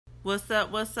What's up?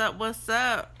 What's up? What's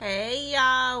up? Hey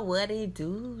y'all, what it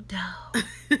do though?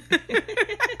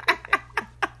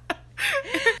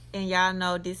 And y'all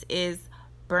know this is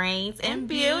Brains and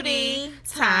Beauty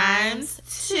times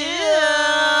 2.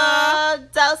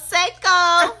 Dos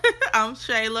Seco. I'm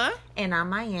Shayla. And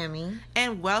I'm Miami.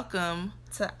 And welcome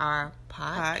to our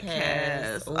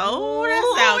podcast. Oh, that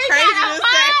sounds crazy to say.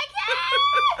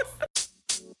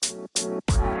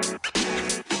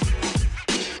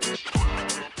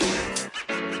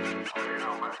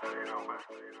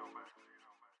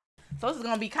 So this is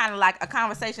gonna be kind of like a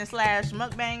conversation /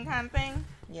 mukbang kind of thing.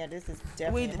 Yeah, this is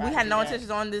definitely. We had no intentions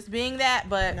on this being that,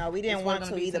 but no, we didn't want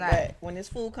to either. Tonight. But when this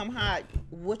food come hot,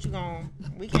 what you gonna?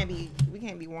 We can't be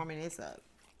warming this up.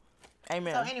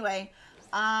 Amen. So anyway,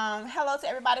 hello to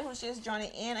everybody who's just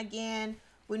joining in again.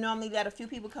 We normally let a few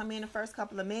people come in the first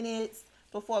couple of minutes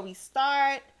before we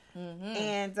start,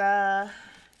 and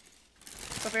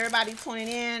so for everybody tuning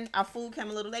in, our food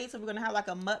came a little late, so we're gonna have like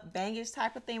a mukbangish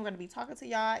type of thing. We're gonna be talking to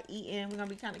y'all, eating. We're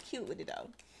gonna be kind of cute with it though.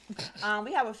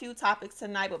 We have a few topics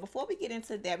tonight, but before we get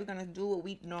into that, we're gonna do what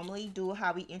we normally do,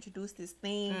 how we introduce this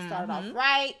thing. Start off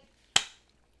right.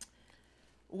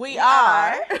 We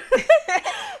are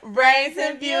Brains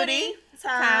and Beauty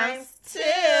times 2.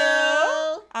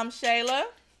 I'm Shayla.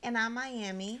 And I'm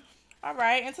Miami. All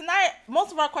right. And tonight,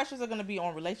 most of our questions are going to be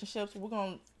on relationships. We're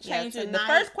going to change it. The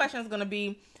first question is going to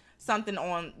be something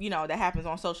on, that happens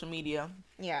on social media.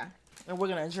 Yeah. And we're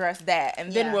going to address that.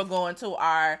 And then we'll go into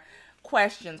our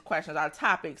questions, our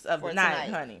topics of the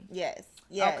night, honey. Yes.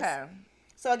 Okay.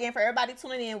 So again, for everybody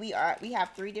tuning in, we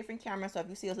have 3 different cameras. So if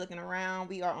you see us looking around,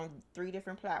 we are on 3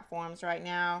 different platforms right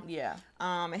now. Yeah.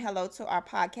 And hello to our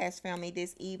podcast family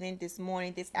this evening, this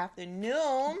morning, this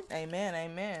afternoon.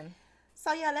 Amen.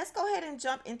 So yeah, let's go ahead and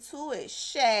jump into it,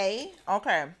 Shay.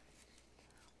 Okay.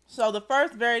 So the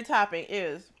first very topic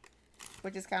is,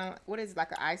 which is kind of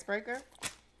like an icebreaker.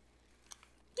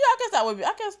 Yeah,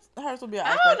 I guess hers would be an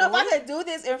icebreaker. I don't know if I could do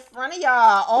this in front of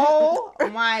y'all. Oh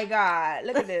my God.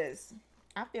 Look at this.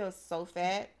 I feel so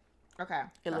fat. Okay.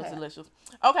 It looks delicious.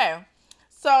 Okay.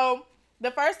 So the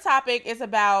first topic is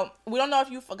about, we don't know if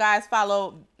you guys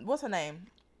follow, what's her name?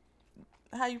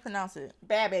 How you pronounce it?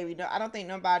 Bad Baby. No, I don't think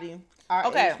nobody our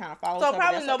age kind of follows her. So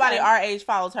probably nobody our age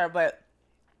follows her, but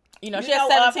she has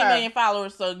 17 million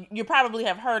followers, so you probably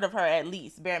have heard of her at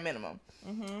least, bare minimum.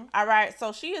 Mm-hmm. All right.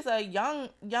 So she is a young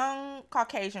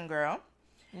Caucasian girl.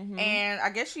 Mm-hmm. And I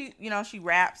guess she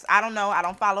raps. I don't know. I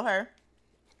don't follow her.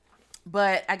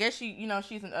 But I guess she's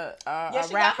she's a rapper.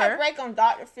 She got her break on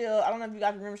Dr. Phil. I don't know if you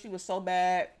guys remember. She was so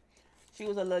bad. She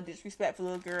was a little disrespectful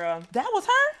little girl. That was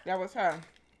her? That was her.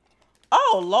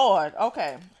 Oh, Lord.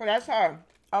 Okay. So that's her.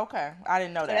 Okay. I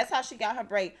didn't know that. That's how she got her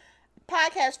break.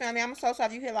 Podcast family, I'm so sorry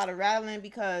if you hear a lot of rattling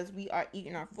because we are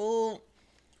eating our food.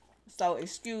 So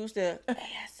excuse the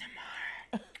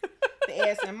ASMR. The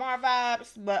ASMR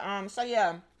vibes. But, so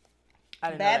yeah.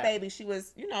 Bad Baby, she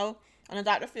was, on a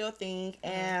Dr. Phil thing. Mm-hmm.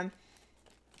 And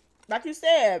like you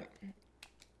said,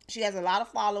 she has a lot of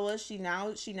followers. She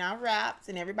now raps,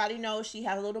 and everybody knows she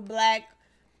has a little black.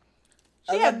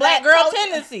 She has black girl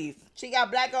tendencies. She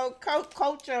got black girl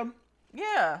culture.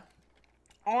 Yeah.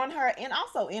 On her and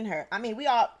also in her. I mean, we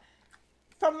all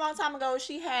from a long time ago.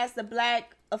 She has the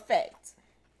black effect.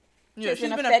 Yeah, she's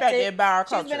been affected by our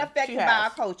culture. She's been affected by our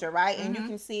culture, right? Mm-hmm. And you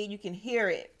can see it, you can hear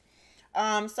it.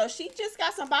 So she just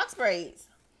got some box braids.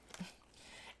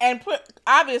 And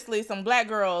obviously, some black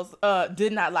girls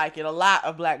did not like it. A lot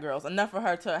of black girls, enough for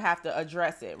her to have to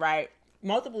address it, right?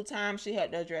 Multiple times she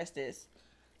had to address this.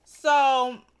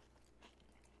 So,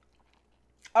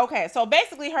 okay, so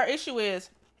basically her issue is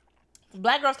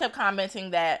black girls kept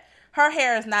commenting that her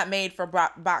hair is not made for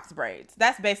box braids.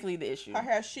 That's basically the issue. Her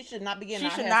hair, she should not be getting.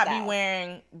 She should not be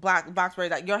wearing box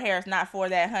braids. Like, your hair is not for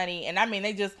that, honey. And I mean,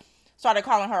 they just started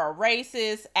calling her a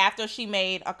racist after she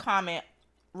made a comment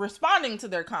responding to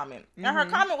their comment. Mm-hmm. And her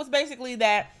comment was basically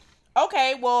that,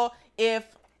 okay, well, if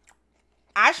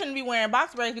I shouldn't be wearing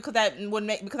box braids because that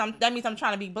means I'm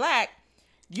trying to be black,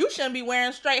 you shouldn't be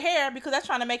wearing straight hair because that's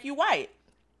trying to make you white.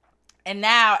 And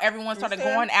now everyone started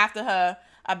going after her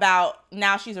about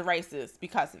now she's a racist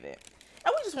because of it.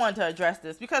 And we just wanted to address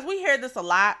this because we hear this a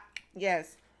lot.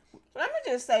 Yes. Let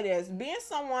me just say this. Being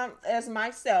someone as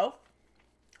myself,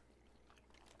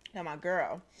 now my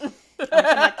girl.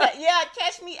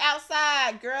 Catch me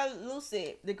outside, girl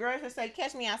Lucy. The girl should say,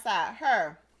 catch me outside.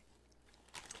 Her.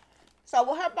 So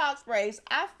with her box braids,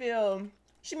 I feel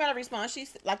she made a response.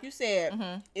 She's like you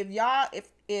said, if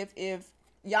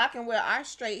y'all can wear our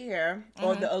straight hair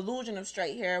or the illusion of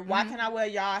straight hair, why can't I wear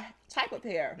y'all type of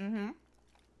hair?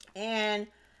 And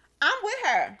I'm with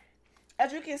her.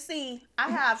 as you can see,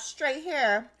 I have straight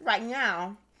hair right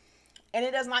now, and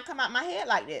it does not come out my head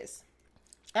like this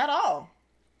at all.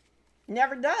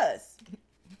 Never does.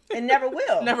 It never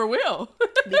will. Never will.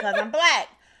 Because I'm black,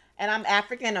 and I'm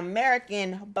African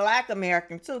American, Black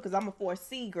American too, because I'm a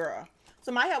 4C girl.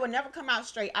 So my hair would never come out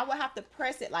straight. I would have to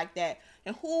press it like that.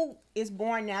 And who is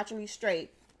born naturally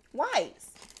straight?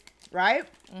 Whites, right?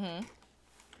 Mm-hmm.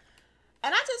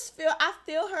 And I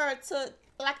feel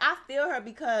her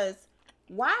because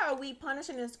why are we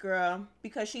punishing this girl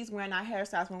because she's wearing our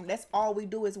hairstyles when that's all we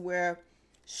do is wear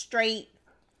straight,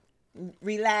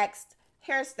 relaxed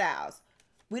hairstyles?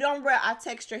 We don't wear our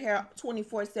texture hair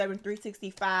 24/7,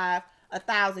 365,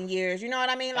 1,000 years. You know what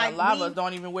I mean? Like a lot of us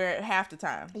don't even wear it half the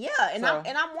time. Yeah, and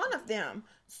I'm one of them.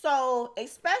 So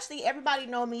especially everybody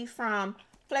know me from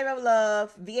Flavor of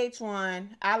Love, VH1,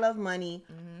 I Love Money.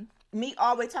 Mm-hmm. Me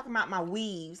always talking about my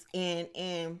weaves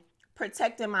and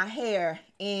protecting my hair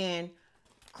and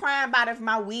crying about if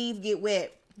my weave get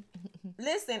wet.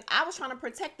 Listen, I was trying to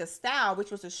protect the style,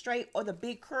 which was the straight or the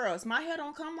big curls. My hair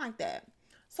don't come like that.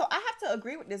 So I have to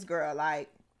agree with this girl. Like,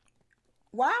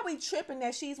 why are we tripping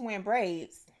that she's wearing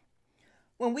braids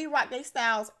when we rock their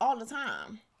styles all the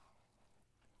time?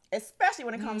 Especially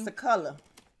when it comes to color.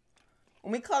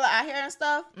 When we color our hair and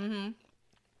stuff,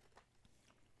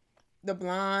 the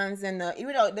blondes and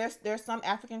even though there's some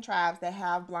African tribes that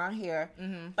have blonde hair,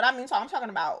 but I'm talking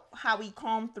about how we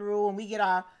comb through and we get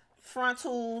our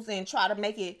frontals and try to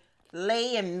make it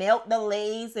lay and melt the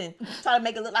lays and try to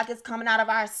make it look like it's coming out of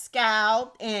our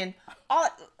scalp and all.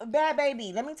 Bad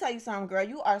baby, let me tell you something, girl.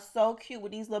 You are so cute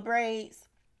with these little braids.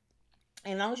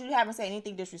 And as long as you haven't said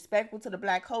anything disrespectful to the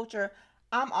black culture,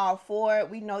 I'm all for it.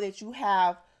 We know that you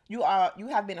have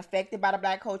been affected by the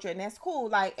black culture, and that's cool.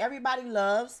 Like, everybody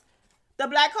loves the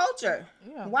black culture.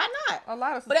 Yeah. Why not? A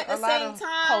lot of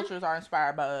cultures are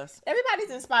inspired by us.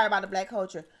 Everybody's inspired by the black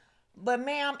culture. But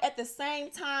ma'am, at the same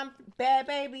time, bad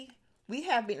baby, we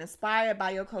have been inspired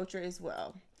by your culture as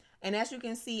well. And as you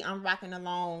can see, I'm rocking a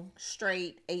long,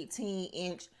 straight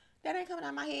 18-inch. That ain't coming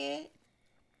out my head.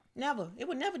 Never. It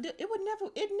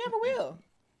never will.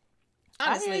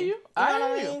 Honestly. I hear you.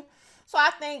 I hear you. So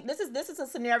I think this is a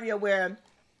scenario where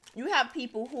you have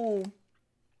people who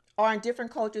are in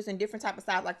different cultures and different type of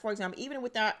styles. Like, for example, even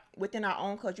within our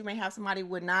own culture, you may have somebody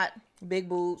with not big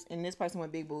boobs and this person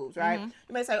with big boobs, right? Mm-hmm.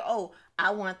 You may say, oh,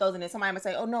 I want those. And then somebody might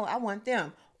say, oh, no, I want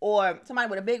them. Or somebody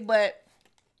with a big butt,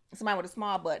 somebody with a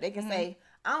small butt. They can say,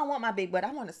 I don't want my big butt.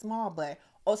 I want a small butt.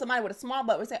 Or somebody with a small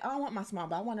butt would say, I don't want my small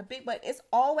butt. I want a big butt. It's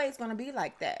always going to be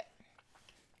like that.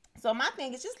 So my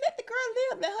thing is just let the girl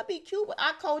live. Let her be cute with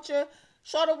our culture.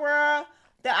 Show the world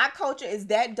that our culture is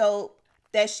that dope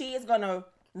that she is going to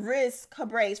risk her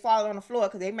braids falling on the floor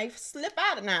because they may slip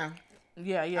out of now.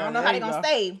 Yeah. I don't know how they're going to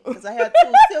stay because her hair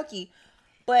too silky.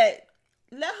 But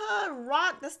let her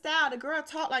rock the style. The girl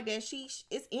talk like that.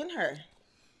 It's in her.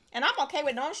 And I'm okay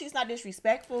with knowing she's not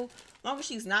disrespectful, as long as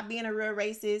she's not being a real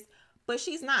racist. But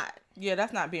she's not. Yeah,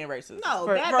 that's not being racist. No,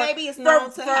 that baby is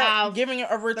known to have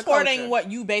retorting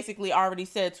what you basically already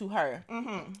said to her.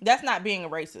 Mm-hmm. That's not being a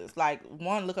racist. Like,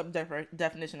 look up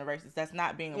definition of racist. That's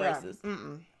not being a racist.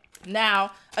 Mm-mm.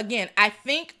 Now, again, I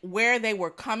think where they were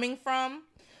coming from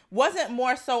wasn't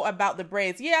more so about the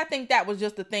braids. Yeah, I think that was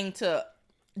just the thing to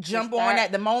jump on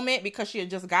at the moment because she had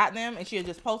just got them and she had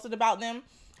just posted about them.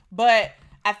 But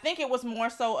I think it was more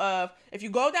so of, if you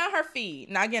go down her feed.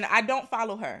 Now, again, I don't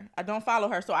follow her.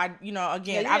 So I've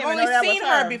only seen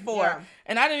her before. Yeah.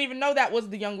 And I didn't even know that was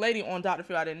the young lady on Dr.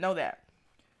 Phil. I didn't know that.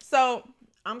 So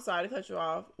I'm sorry to cut you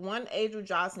off. One Adriel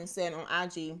Johnson said on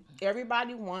IG,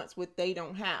 everybody wants what they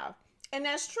don't have. And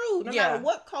that's true. No matter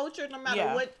what culture, no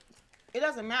matter what, it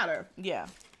doesn't matter. Yeah.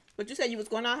 But you said you was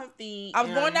going down her feed. I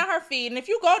was going down her feed. And if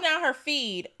you go down her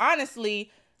feed, honestly,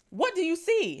 what do you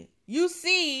see? You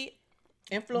see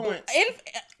influence.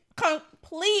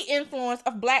 Complete influence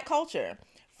of black culture.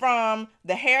 From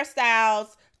the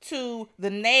hairstyles to the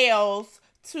nails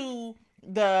to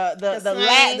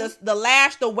the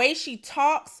lash, the way she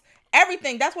talks,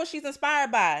 everything. That's what she's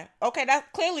inspired by. Okay,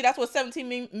 that's what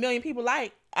 17 million people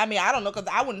like. I mean, I don't know, because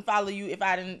I wouldn't follow you if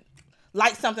I didn't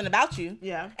like something about you.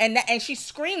 Yeah. And she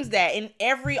screams that in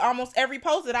almost every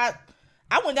post that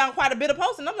I went down quite a bit of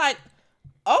posts, and I'm like,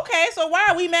 okay, so why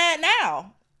are we mad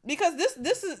now? Because this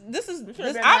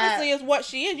obviously is what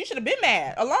she is. You should have been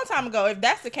mad a long time ago if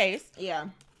that's the case. Yeah.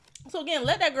 So again,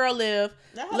 let that girl live.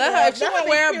 Let her if she want to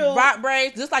wear box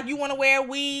braids, just like you want to wear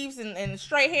weaves and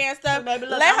straight hair and stuff, so baby,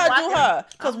 let her do her.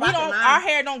 Because our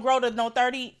hair don't grow to no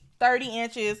 30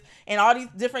 inches and all these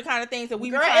different kind of things that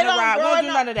we be trying to ride. We don't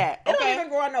do none of that. It don't even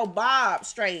grow no bob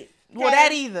straight. Well,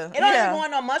 that either. It don't even go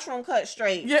on no mushroom cut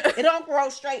straight. Yeah. It don't grow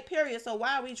straight, period. So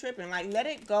why are we tripping? Like, let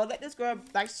it go. Let this girl,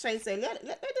 like Shay said, let the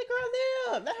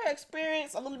girl live. Let her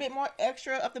experience a little bit more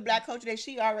extra of the black culture that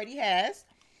she already has.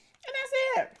 And that's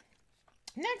it.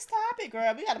 Next topic,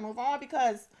 girl. We got to move on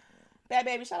because, bad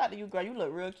baby, shout out to you, girl. You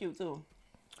look real cute, too.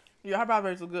 Yeah, her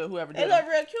vibrations look good, whoever did it. It look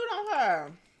real cute on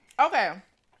her. Okay.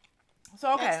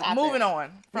 So, moving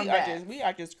on from that. We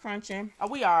are just crunching. Oh,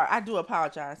 we are. I do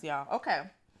apologize, y'all. Okay.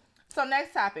 So,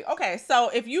 next topic. Okay, so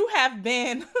if you have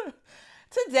been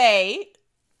today,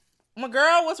 my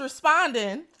girl was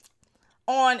responding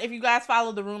on, if you guys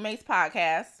follow the Roommates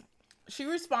podcast, she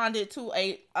responded to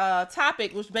a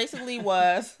topic, which basically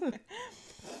was...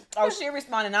 Oh, she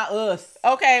responded, not us.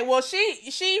 Okay, well,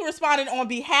 she responded on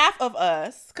behalf of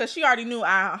us, because she already knew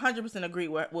I 100% agree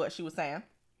with what she was saying.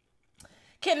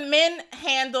 Can men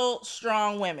handle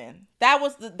strong women? That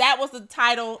was the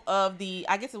title of the,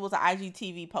 I guess it was an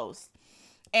IGTV post,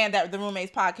 and that the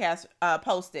Roommates podcast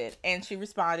posted, and she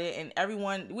responded, and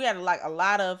everyone, we had like a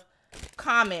lot of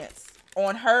comments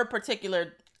on her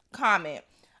particular comment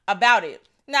about it.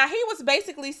 Now, he was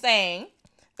basically saying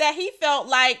that he felt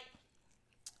like,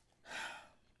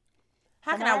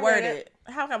 how can I word it?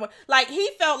 Like, he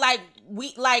felt like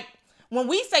when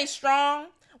we say strong,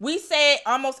 we say it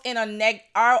almost in a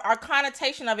our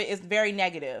connotation of it is very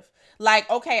negative. Like,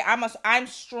 okay, I'm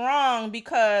strong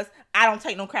because I don't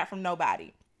take no crap from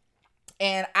nobody.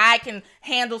 And I can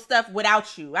handle stuff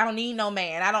without you. I don't need no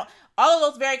man. All of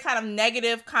those very kind of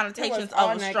negative connotations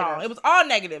of strong. It was all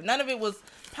negative. None of it was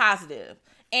positive.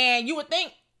 And you would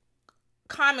think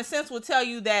common sense would tell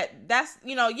you that that's,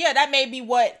 that may be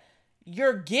what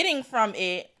you're getting from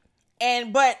it.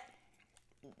 But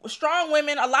strong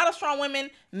women, a lot of strong women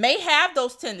may have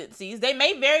those tendencies. They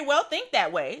may very well think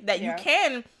that way, that you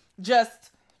can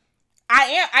just,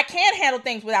 I can handle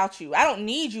things without you. I don't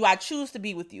need you. I choose to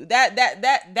be with you.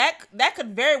 That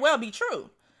could very well be true.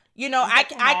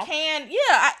 I can,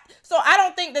 so I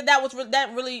don't think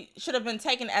that really should have been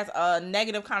taken as a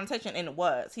negative connotation, and it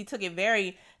was. He took it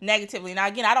very negatively. Now,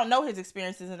 again, I don't know his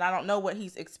experiences, and I don't know what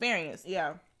he's experienced.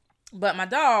 Yeah. But my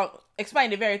dog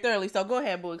explained it very thoroughly. So go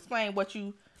ahead, boo. Explain what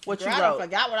you wrote. I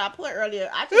forgot what I put earlier.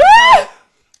 I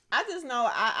just know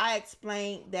I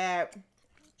explained that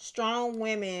strong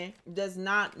women does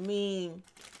not mean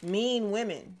mean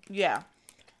women. Yeah.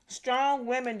 Strong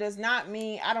women does not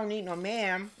mean I don't need no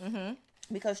man. Mm-hmm.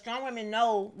 Because strong women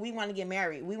know we want to get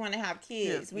married. We want to have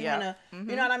kids. We want to, mm-hmm.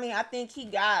 You know what I mean? I think he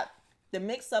got the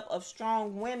mix up of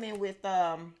strong women with,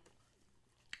 child,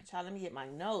 let me get my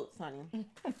notes, honey.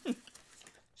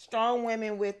 Strong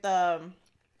women with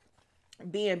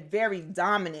being very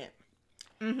dominant.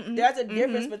 Mm-hmm. There's a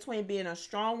difference between being a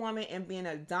strong woman and being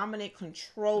a dominant,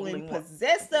 controlling,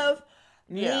 possessive,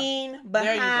 mean,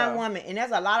 behind woman. And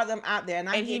there's a lot of them out there. And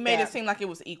he made it seem like it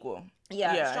was equal.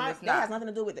 Yeah, that has nothing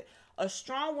to do with it. A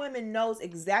strong woman knows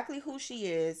exactly who she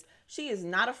is. She is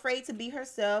not afraid to be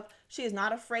herself. She is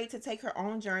not afraid to take her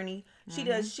own journey. She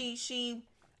does. She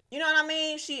you know what I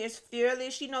mean? She is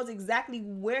fearless. She knows exactly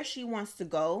where she wants to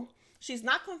go. She's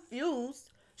not confused.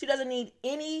 She doesn't need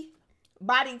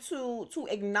anybody to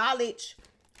acknowledge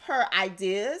her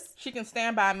ideas. She can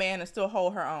stand by a man and still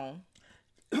hold her own.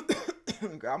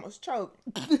 Girl, I almost choked.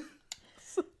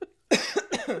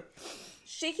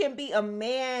 She can be a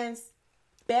man's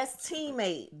best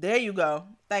teammate. There you go.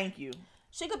 Thank you.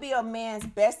 She could be a man's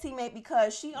best teammate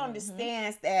because she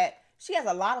understands that she has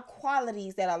a lot of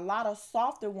qualities that a lot of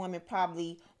softer women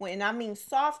probably, and I mean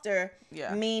softer,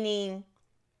 meaning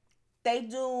they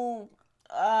do,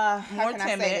 how more can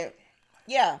timid. I say it?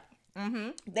 Yeah. Mm-hmm.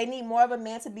 They need more of a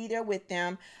man to be there with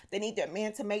them. They need their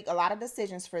man to make a lot of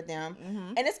decisions for them.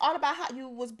 Mm-hmm. And it's all about how you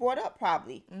was brought up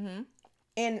probably. Mm-hmm.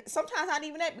 And sometimes not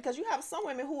even that, because you have some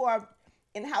women who are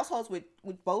in households with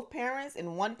both parents,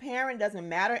 and one parent doesn't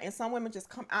matter, and some women just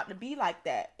come out to be like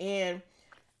that. And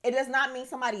it does not mean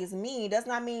somebody is mean. It does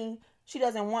not mean she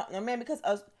doesn't want a man, because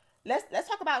let's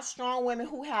talk about strong women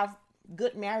who have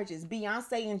good marriages.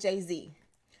 Beyonce and Jay-Z.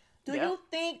 Do you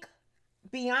think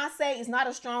Beyonce is not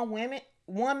a strong woman?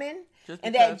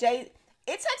 And that it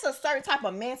takes a certain type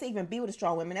of man to even be with a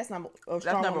strong woman. That's number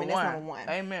one.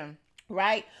 Amen.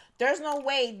 Right? There's no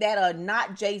way that a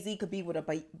not Jay-Z could be with a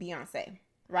Beyonce,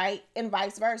 right? And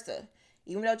vice versa.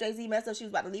 Even though Jay-Z messed up, she was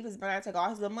about to leave his brother, take all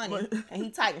his little money, and he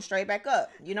tightened straight back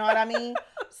up. You know what I mean?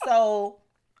 So,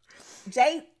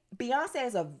 Beyonce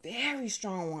is a very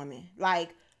strong woman.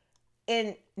 Like,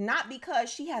 and not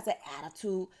because she has an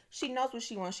attitude. She knows what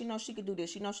she wants. She knows she could do this.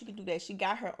 She knows she could do that. She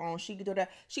got her own. She could do that.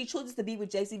 She chooses to be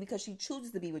with Jay-Z because she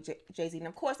chooses to be with Jay-Z. And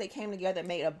of course, they came together and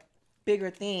made a bigger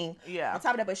thing. Yeah. On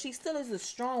top of that, but she still is a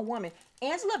strong woman.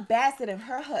 Angela Bassett and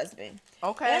her husband.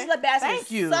 Okay. Angela Bassett Thank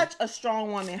is you. such a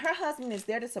strong woman. Her husband is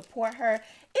there to support her.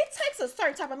 It takes a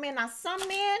certain type of man. Now, some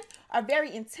men are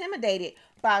very intimidated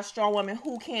by a strong woman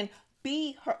who can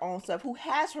be her own self, who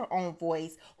has her own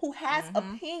voice, who has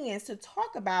opinions to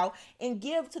talk about and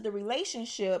give to the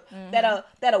relationship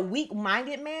that a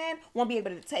weak-minded man won't be able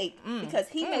to take because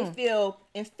he may feel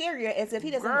inferior as if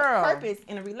he doesn't have a purpose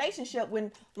in a relationship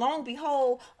when, long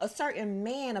behold, a certain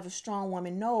man of a strong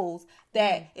woman knows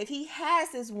that if he has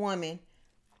this woman,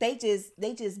 they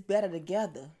just better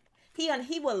together.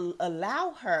 He will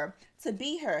allow her to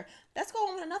be her. Let's go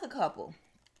on with another couple.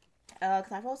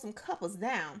 Because I wrote some couples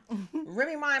down.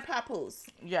 Remy Ma and Papoose.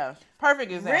 Yes.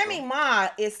 Perfect example. Remy Ma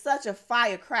is such a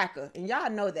firecracker. And y'all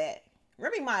know that.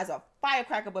 Remy Ma is a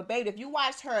firecracker. But baby, if you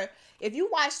watched her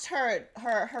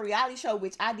reality show,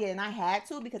 which I did and I had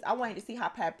to because I wanted to see how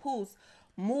Papoose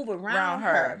move around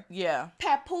her. Yeah.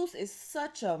 Papoose is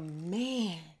such a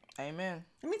man. Amen.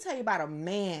 Let me tell you about a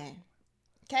man.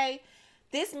 Okay?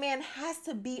 This man has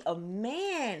to be a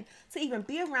man to even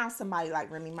be around somebody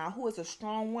like Remy Ma, who is a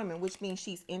strong woman, which means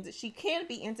she can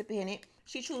be independent.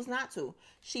 She chooses not to.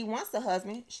 She wants a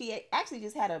husband. She actually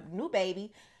just had a new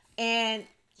baby, and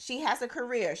she has a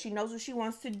career. She knows what she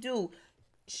wants to do.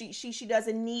 She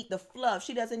doesn't need the fluff.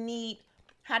 She doesn't need,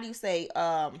 how do you say,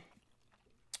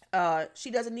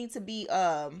 she doesn't need to be,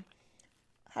 how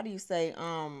do you say,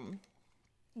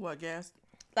 what, gas?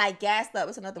 Like gassed up.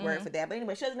 It's another word for that. But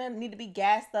anyway, she doesn't need to be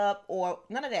gassed up or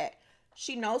none of that.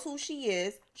 She knows who she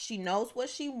is. She knows what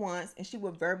she wants. And she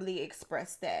will verbally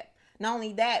express that. Not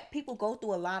only that, people go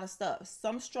through a lot of stuff.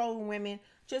 Some strong women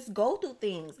just go through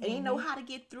things. And they know how to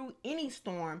get through any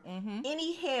storm,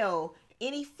 any hell,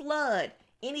 any flood,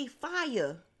 any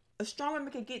fire. A strong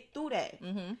woman can get through that.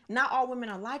 Not all women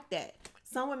are like that.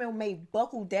 Some women may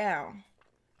buckle down.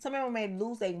 Some women may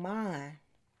lose their mind.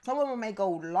 Some women may go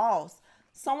lost.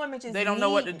 Some women just they don't know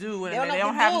what to do, and they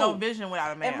don't have no vision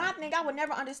without a man. And my thing, I would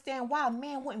never understand why a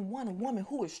man wouldn't want a woman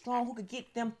who is strong, who could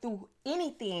get them through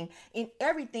anything and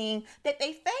everything that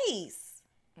they face.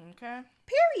 Okay.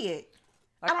 Period.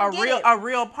 Like a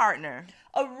real partner.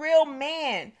 A real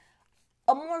man.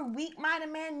 A more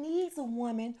weak-minded man needs a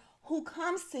woman who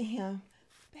comes to him,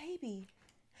 baby,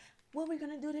 what are we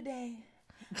gonna do today?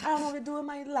 I don't know what to do in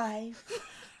my life.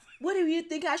 What do you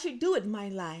think I should do in my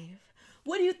life?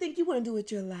 What do you think you want to do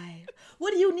with your life?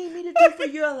 What do you need me to do for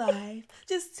your life?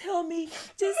 Just tell me,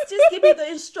 just give me the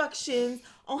instructions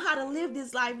on how to live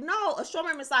this life. No, a strong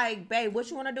man is like, babe, what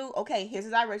you want to do? Okay, here's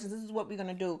the directions. This is what we're going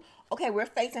to do. Okay, we're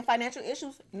facing financial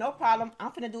issues. No problem.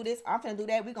 I'm finna do this. I'm finna do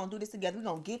that. We're going to do this together. We're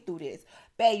going to get through this.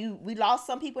 Babe, we lost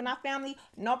some people in our family.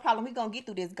 No problem. We're going to get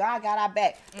through this. God got our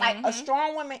back. Like, a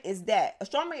strong woman is that. A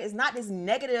strong woman is not this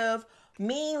negative,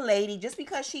 mean lady just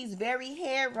because she's very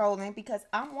hair rolling, because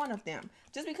I'm one of them.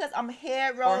 Just because I'm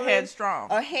hair rolling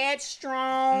or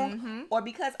headstrong or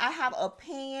because I have an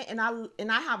opinion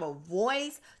and I have a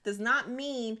voice does not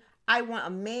mean I want a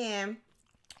man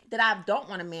that I don't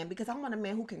want a man, because I want a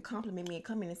man who can compliment me and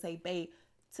come in and say, babe,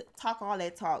 talk all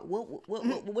that talk.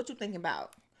 What you thinking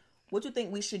about? What you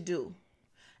think we should do?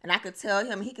 And I could tell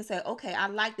him, he could say, okay, I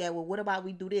like that. Well, what about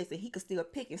we do this? And he could still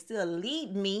pick and still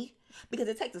lead me, because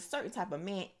it takes a certain type of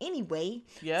man anyway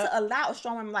to allow a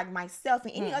strong woman like myself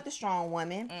and any other strong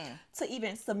woman to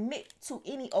even submit to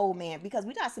any old man, because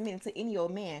we're not submitting to any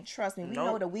old man. Trust me, we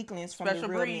know the weaklings from the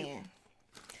real man.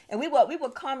 And we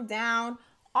would come down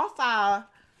off our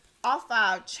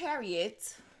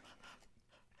chariot.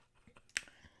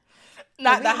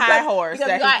 Not the high horse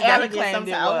because that we are arrogant claimed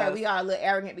it sometimes. was. Okay, we are a little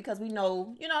arrogant because we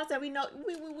know, you know what I'm saying? We know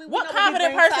what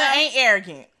confident person ain't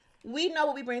arrogant? We know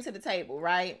what we bring to the table,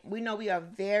 right? We know we are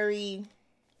very.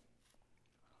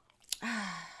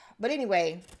 But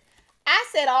anyway, I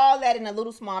said all that in a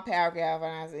little small paragraph,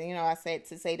 and I said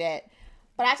to say that.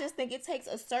 But I just think it takes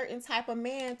a certain type of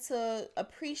man to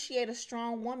appreciate a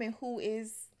strong woman who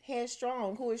is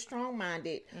headstrong, who is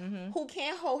strong-minded, who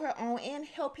can hold her own and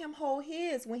help him hold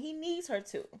his when he needs her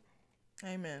to.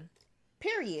 Amen.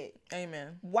 Period.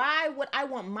 Amen. Why would I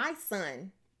want my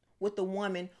son with a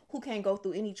woman who can't go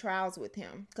through any trials with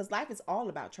him? Because life is all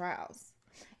about trials.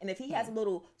 And if he has a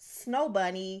little Snow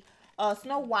Bunny,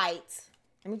 Snow White,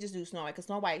 let me just do Snow White, because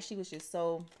Snow White, she was just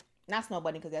so, not Snow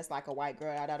Bunny, because that's like a white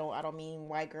girl. I don't mean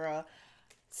white girl.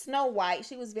 Snow White,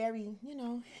 she was very,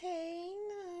 hey,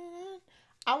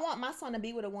 I want my son to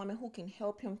be with a woman who can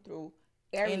help him through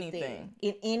everything.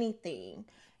 In anything.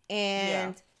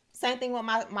 And same thing with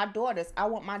my daughters. I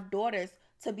want my daughters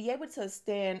to be able to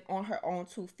stand on her own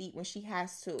 2 feet when she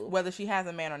has to. Whether she has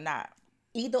a man or not.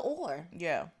 Either or.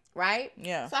 Yeah. Right?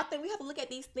 Yeah. So I think we have to look at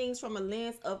these things from a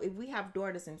lens of if we have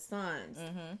daughters and sons.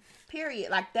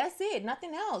 Period. Like, that's it.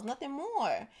 Nothing else. Nothing more.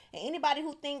 And anybody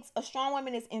who thinks a strong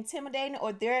woman is intimidating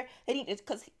or they need to,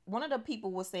 because one of the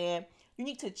people was saying, you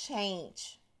need to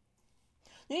change.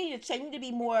 You need to change. You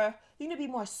need to be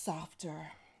more softer.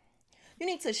 You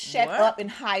need to shut up and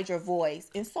hide your voice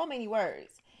in so many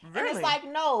words. Really? And it's like,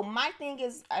 no, my thing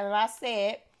is, as I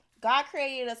said, God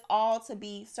created us all to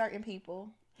be certain people.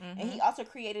 And he also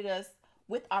created us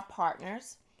with our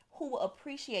partners who will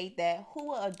appreciate that, who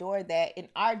will adore that. And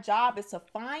our job is to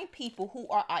find people who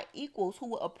are our equals, who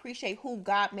will appreciate who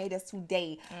God made us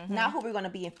today, not who we're going to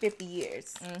be in 50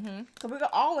 years. Because we're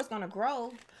always going to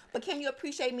grow. But can you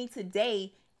appreciate me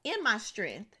today in my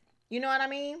strength? You know what I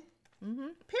mean?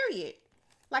 Period.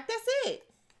 Like, that's it.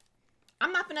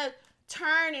 I'm not going to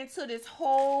turn into this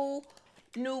whole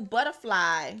new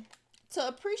butterfly to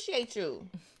appreciate you.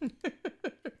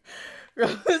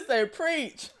 Girl, say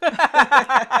preach.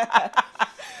 A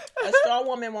strong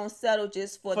woman won't settle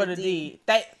just for the deed.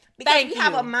 Because we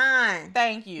have a mind.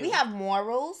 Thank you. We have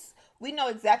morals. We know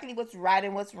exactly what's right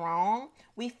and what's wrong.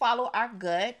 We follow our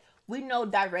gut. We know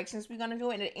directions we're going to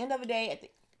do. And at the end of the day,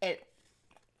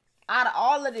 out of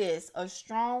all of this, a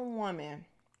strong woman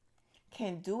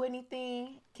can do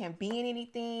anything, can be in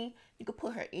anything. You could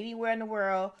put her anywhere in the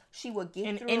world. She will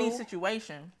get through. In any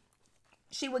situation.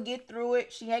 She would get through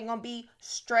it. She ain't gonna be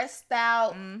stressed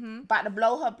out, about to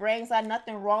blow her brains out.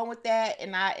 Nothing wrong with that.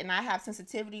 And I have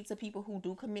sensitivity to people who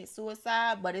do commit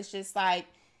suicide, but it's just like,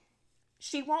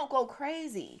 she won't go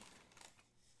crazy.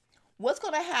 What's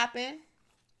gonna happen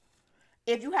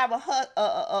if you have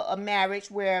a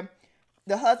marriage where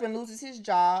the husband loses his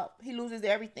job, he loses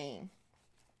everything,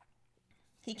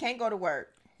 he can't go to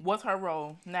work? What's her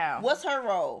role now? What's her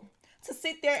role? To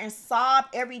sit there and sob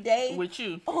every day with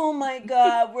you. Oh my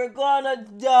God, we're gonna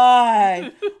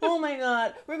die. Oh my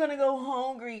God, we're gonna go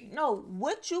hungry. No,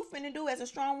 what you finna do as a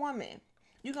strong woman?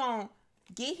 You gonna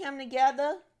get him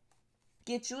together,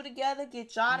 get you together,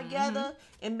 get y'all together,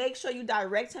 and make sure you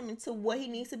direct him into what he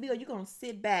needs to be, or you gonna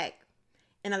sit back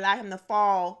and allow him to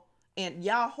fall and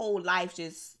y'all whole life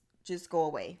just go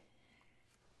away?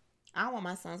 I don't want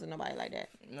my sons with nobody like that.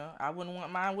 No, I wouldn't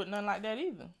want mine with none like that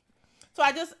either. So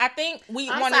I think we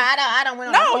want to. I don't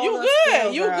want. No, you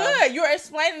good. You good. You're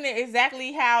explaining it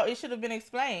exactly how it should have been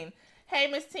explained. Hey,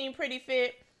 Miss Team Pretty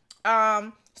Fit.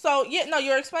 So yeah, no,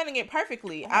 you're explaining it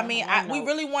perfectly. I mean, we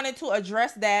really wanted to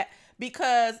address that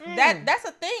because that's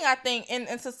a thing I think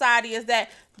in society is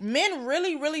that men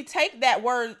really, really take that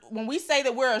word when we say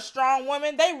that we're a strong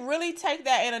woman. They really take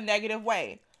that in a negative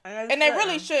way, and they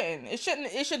really shouldn't.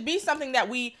 It should be something that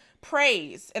we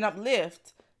praise and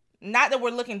uplift. Not that we're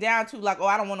looking down to like, oh,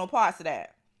 I don't want no parts of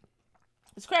that.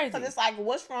 It's crazy. Because it's like,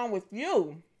 what's wrong with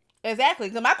you? Exactly.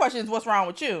 Because my question is, what's wrong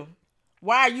with you?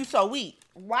 Why are you so weak?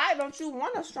 Why don't you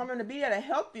want a strong man to be there to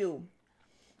help you?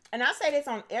 And I say this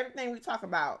on everything we talk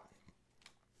about.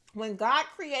 When God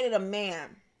created a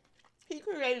man, he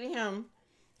created him.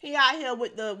 He out here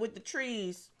with the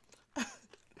trees.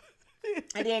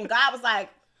 And then God was like,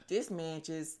 this man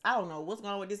I don't know what's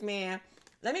going on with this man.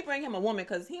 Let me bring him a woman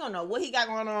because he don't know what he got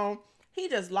going on. He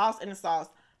just lost in the sauce.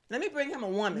 Let me bring him a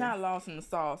woman. Not lost in the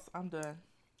sauce. I'm done.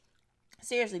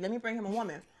 Seriously, let me bring him a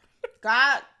woman.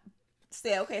 God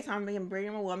said, okay, it's time to bring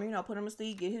him a woman. You know, put him to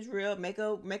sleep, get his rib, make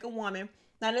a woman.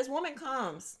 Now this woman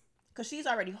comes because she's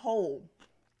already whole.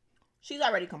 She's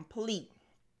already complete.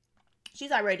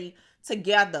 She's already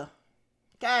together.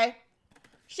 Okay?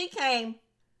 She came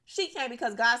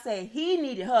because God said he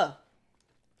needed her.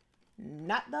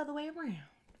 Not the other way around.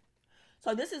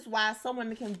 So this is why some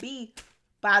women can be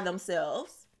by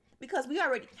themselves, because we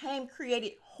already came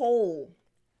created whole.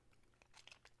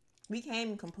 We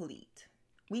came complete.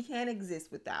 We can't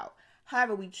exist without.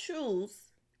 However, we choose,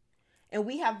 and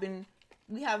we have been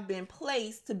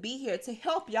placed to be here to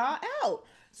help y'all out.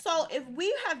 So if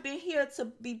we have been here to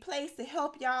be placed to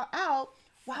help y'all out,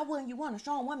 why wouldn't you want a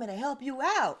strong woman to help you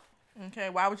out? Okay,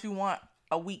 why would you want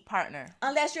a weak partner?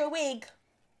 Unless you're weak.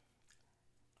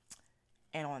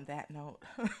 And on that note,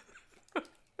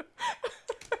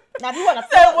 now if you want to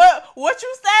say what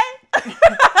you say?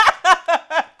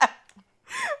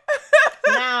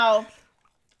 Now,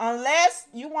 unless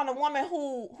you want a woman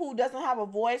who doesn't have a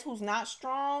voice, who's not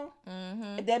strong,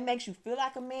 if that makes you feel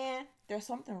like a man, there's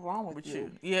something wrong with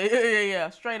you. Yeah.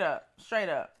 Straight up.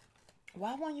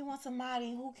 Why wouldn't you want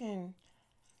somebody who can?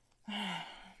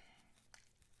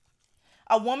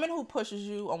 A woman who pushes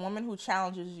you, a woman who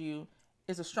challenges you,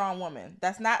 is a strong woman.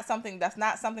 That's not something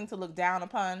to look down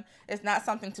upon. It's not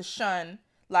something to shun.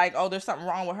 like, oh, there's something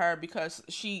wrong with her because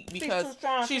she's too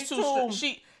strong. she's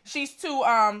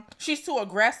too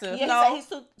aggressive. Yeah, no,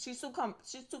 she's too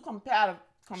competitive.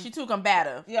 She's too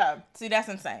combative. Yeah. See, that's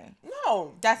insane.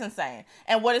 No, that's insane.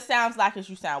 And what it sounds like is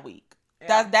you sound weak.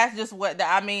 Yeah. That's just what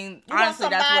I mean. Honestly,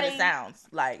 that's what it sounds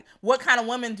like. What kind of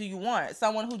woman do you want?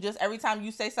 Someone who just every time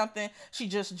you say something, she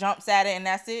just jumps at it and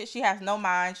that's it. She has no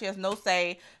mind. She has no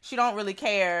say. She don't really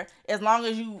care. As long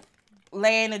as you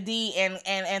laying the D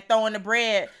and throwing the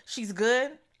bread, she's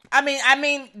good. I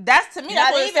mean, that's to me.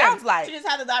 That's what it sounds like. She just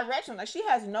has a direction. Like she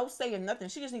has no say in nothing.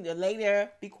 She just need to lay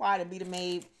there, be quiet, and be the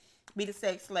maid, be the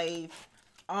sex slave,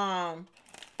 and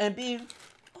be.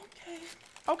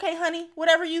 Okay, honey,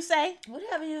 whatever you say.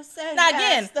 Whatever you say. Now,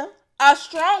 again, a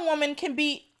strong woman can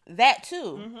be that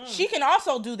too. Mm-hmm. She can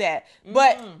also do that. Mm-hmm.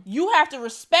 But you have to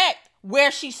respect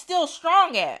where she's still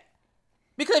strong at.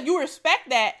 Because if you respect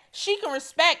that, she can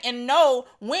respect and know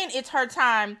when it's her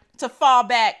time to fall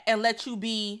back and let you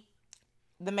be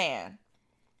the man.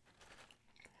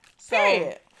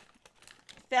 Period. So,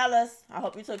 fellas, I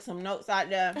hope you took some notes out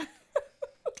there.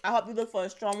 I hope you look for a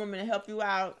strong woman to help you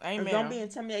out. Amen. Don't be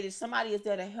intimidated. Somebody is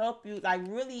there to help you. Like,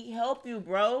 really help you,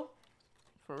 bro.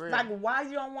 For real. Like, why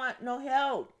you don't want no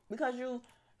help? Because you're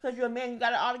a man, you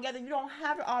got it all together. You don't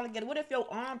have it all together. What if your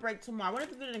arm breaks tomorrow? What if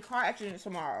you get in a car accident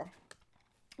tomorrow?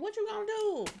 What you gonna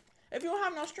do? If you don't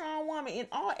have no strong woman in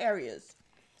all areas.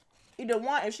 Either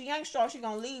one, if she ain't strong, she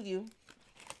gonna leave you.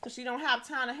 Because she don't have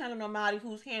time to handle nobody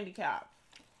who's handicapped.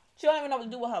 She don't even know what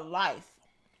to do with her life.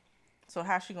 So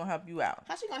how's she gonna help you out?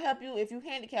 How's she gonna help you if you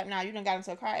handicapped now? You done got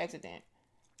into a car accident.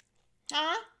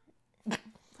 Huh?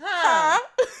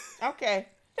 Okay.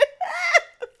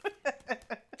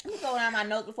 Let me go down my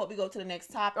notes before we go to the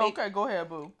next topic. Okay, go ahead,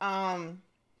 boo.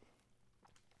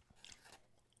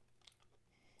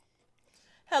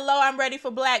 Hello, I'm ready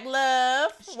for black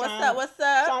love. What's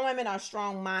up? Strong women are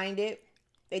strong-minded.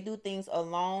 They do things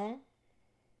alone.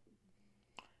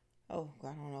 Oh, God,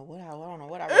 I don't know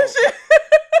what I wrote.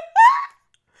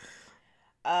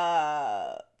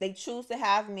 They choose to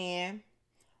have men.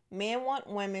 Men want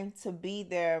women to be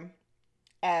there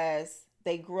as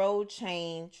they grow,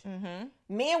 change. Mm-hmm.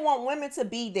 Men want women to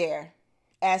be there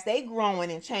as they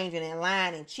growing and changing and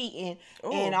lying and cheating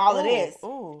and all of this.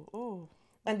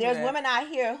 And there's women out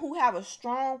here who have a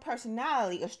strong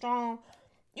personality,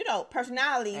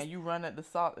 personality. And you run at the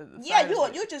salt. Yeah,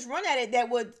 you just run at it that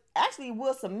will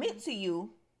submit to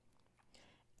you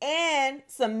and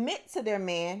submit to their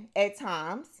man at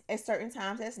certain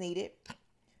times that's needed.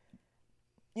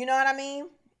 You know what I mean?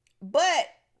 But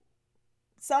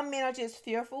some men are just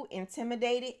fearful,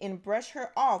 intimidated, and brush her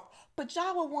off. But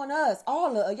y'all would want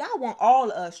y'all want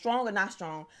all of us, strong or not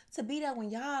strong, to be there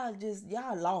when y'all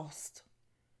lost.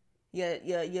 You're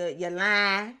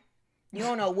lying. You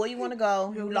don't know where you want to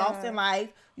go. You lost in life.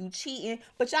 You cheating.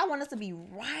 But y'all want us to be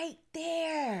right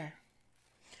there.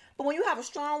 But when you have a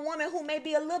strong woman who may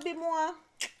be a little bit more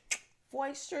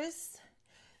boisterous,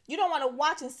 you don't want to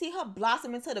watch and see her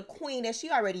blossom into the queen that she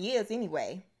already is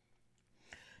anyway.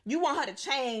 You want her to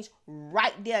change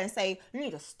right there and say, you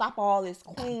need to stop all this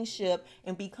queenship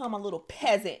and become a little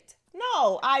peasant.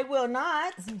 No, I will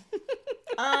not.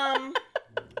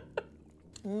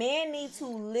 Men need to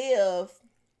live.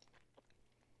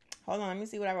 Hold on, let me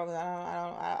see what I wrote.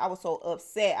 I was so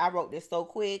upset. I wrote this so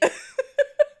quick.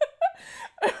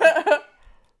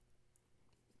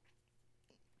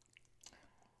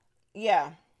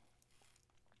 Yeah.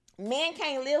 Men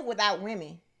can't live without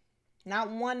women.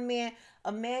 Not one man.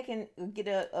 A man can get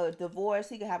a divorce.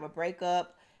 He can have a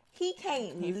breakup. He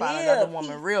can't live. He finds another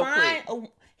woman real quick.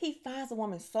 He finds a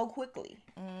woman so quickly.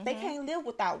 Mm-hmm. They can't live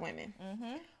without women.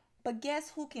 Mm-hmm. But guess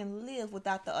who can live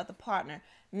without the other partner?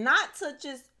 Not to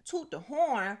just toot the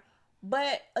horn,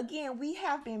 but again, we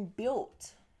have been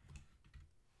built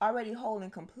already whole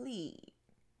and complete.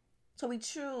 So we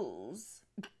choose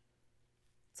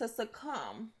to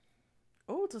succumb.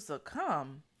 Oh, to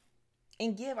succumb.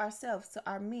 And give ourselves to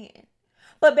our men.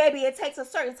 But baby, it takes a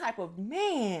certain type of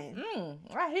man.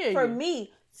 I hear you. For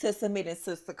me to submit and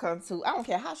to succumb to. I don't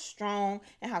care how strong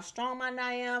minded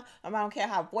I am. I don't care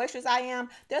how boisterous I am.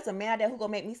 There's a man there who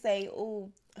gonna make me say, "Oh,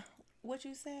 what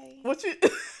you say? What you?"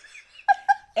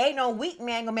 Ain't no weak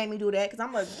man gonna make me do that because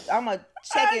I'm a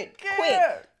check it quick.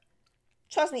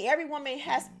 Trust me, every woman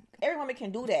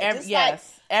can do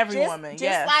that. Every woman.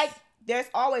 Just like there's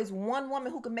always one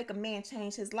woman who can make a man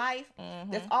change his life.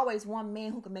 Mm-hmm. There's always one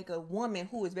man who can make a woman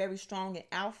who is very strong and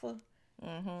alpha.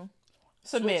 Mm-hmm.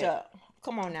 Submit. Switch up.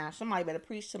 Come on now. Somebody better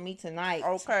preach to me tonight.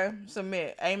 Okay.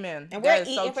 Submit. Amen. And we're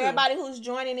eating for everybody who's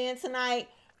joining in tonight.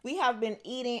 We have been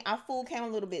eating. Our food came a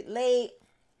little bit late.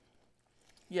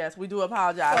 Yes, we do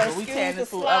apologize, So but we excuse tearing the this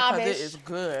food up because it slobbish. is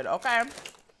good. Okay,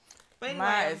 But anyway,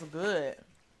 mine is good.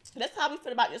 that's how we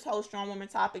feel about this whole strong woman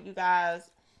topic, you guys.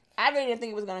 I really didn't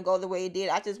think it was going to go the way it did.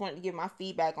 I just wanted to give my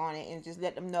feedback on it and just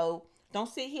let them know, don't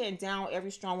sit here and down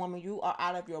every strong woman. You are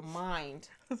out of your mind.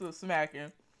 This is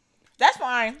smacking. That's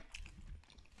fine.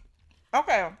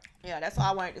 Okay. Yeah, that's all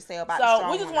I wanted to say about So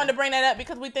strong we just woman. wanted to bring that up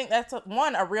because we think that's a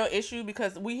real issue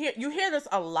because you hear this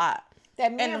a lot.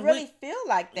 That men and really feel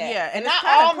like that. Yeah, and not it's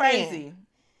kind all of crazy. men.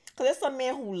 Because there's some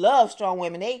men who love strong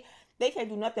women. They can't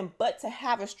do nothing but to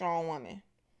have a strong woman.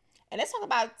 And let's talk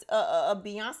about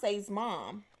Beyonce's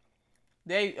mom.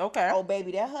 Okay. Oh,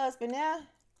 baby, that husband now.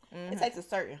 It takes a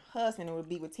certain husband to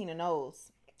be with Tina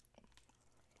Knowles.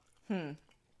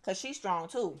 Because she's strong,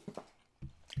 too.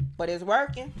 But it's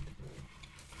working.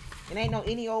 It ain't no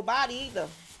any old body either.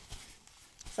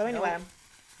 So, anyway. Nope.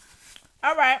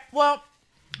 All right. Well,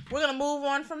 we're going to move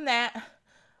on from that.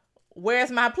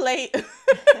 Where's my plate?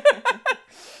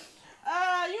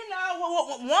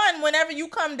 Whenever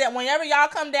y'all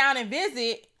come down and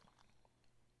visit,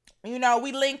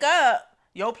 we link up,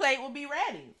 your plate will be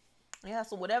ready. Yeah,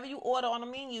 so whatever you order on the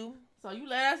menu. So you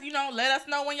let us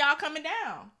know when y'all coming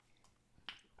down.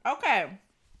 Okay.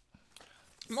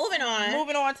 Moving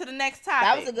on to the next topic.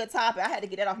 That was a good topic. I had to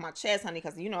get that off my chest, honey,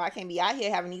 because I can't be out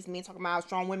here having these men talking about how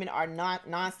strong women are not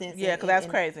nonsense. Yeah, because that's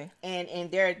crazy.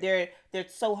 And they're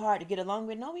so hard to get along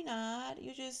with. No, we're not.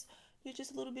 You're just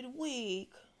a little bit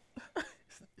weak.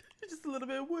 You're just a little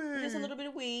bit weak. Just a little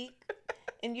bit weak,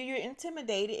 and you're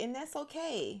intimidated, and that's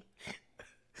okay.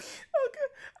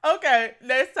 Okay.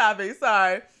 Next topic.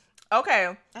 Sorry.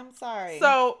 Okay. I'm sorry.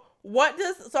 So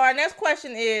our next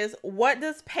question is, what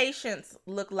does patience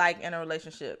look like in a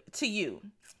relationship to you?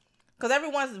 Because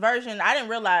everyone's version, I didn't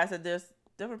realize that there's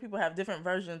different people have different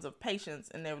versions of patience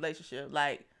in their relationship.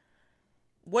 Like,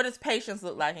 what does patience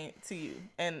look like to you?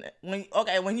 And when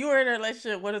you were in a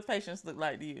relationship, what does patience look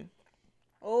like to you?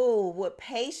 Oh, what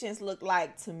patience look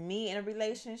like to me in a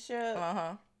relationship?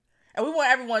 And we want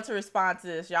everyone to respond to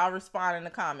this. Y'all respond in the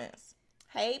comments.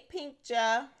 Hey,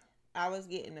 Pinkja. I was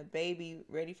getting a baby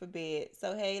ready for bed.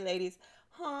 So, hey, ladies.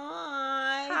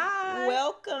 Hi.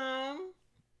 Welcome.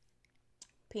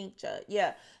 Pinkja.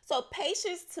 Yeah. So,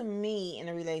 patience to me in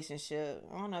a relationship.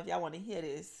 I don't know if y'all want to hear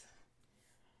this.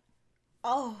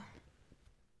 Oh.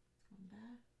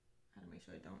 Gotta make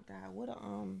sure it don't die. What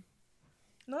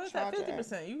No, it's at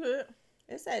 50%. You good?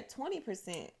 It's at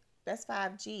 20%. That's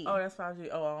 5G. Oh, that's 5G.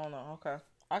 Oh, I don't know.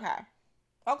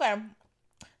 Okay.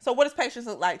 So what does patience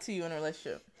look like to you in a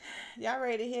relationship? Y'all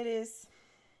ready to hear this?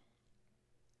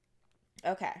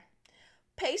 Okay.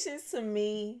 Patience to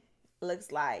me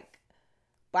looks like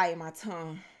biting my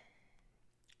tongue.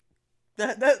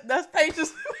 That's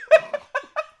patience.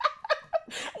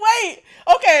 Wait.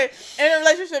 Okay. In a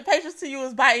relationship, patience to you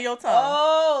is biting your tongue.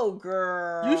 Oh,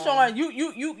 girl. You showing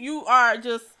you are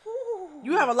just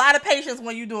you have a lot of patience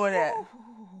when you doing that.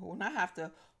 And I have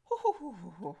to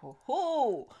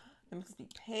let me just be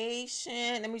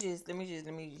patient. Let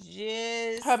me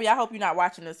just. Hubby, I hope you're not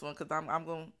watching this one because I'm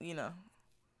going, you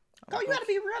gotta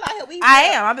be real out here. I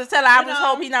am. I'm just telling you, I just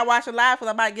hope he's not watching live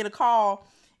because I might get a call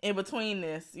in between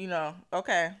this,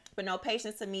 Okay. But no,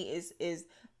 patience to me is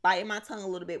biting my tongue a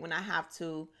little bit when I have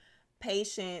to.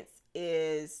 Patience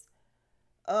is,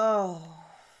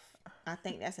 I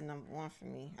think that's a number one for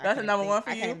me. That's a number one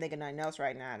for you? I can't even think of nothing else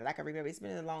right now that I can remember. It's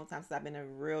been a long time since I've been in a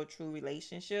real, true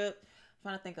relationship. I'm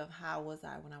trying to think of how was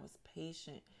I when I was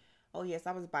patient. Oh, yes,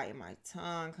 I was biting my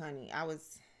tongue, honey. I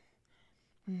was...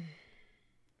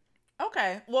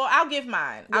 Okay. Well, I'll give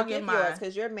mine. I'll give mine. yours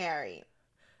because you're married.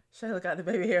 Shayla got the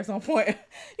baby hairs on point.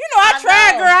 I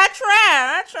tried, girl. I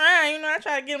tried. I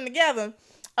try to get them together.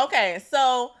 Okay,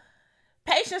 so...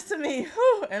 Patience to me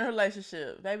in a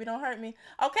relationship. Baby, don't hurt me.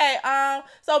 Okay,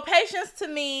 so patience to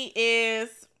me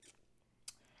is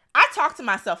I talk to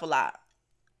myself a lot.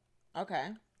 Okay.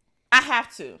 I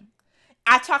have to.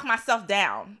 I talk myself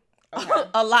down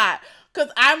a lot.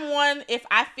 Because I'm one, if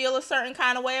I feel a certain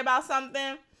kind of way about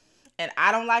something and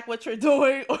I don't like what you're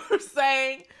doing or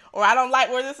saying, or I don't like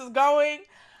where this is going,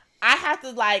 I have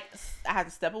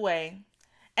to step away.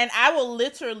 And I will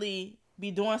literally be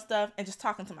doing stuff and just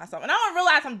talking to myself. And I don't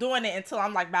realize I'm doing it until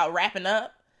I'm about wrapping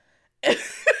up. And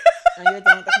you're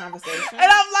done with the conversation. And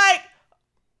I'm like,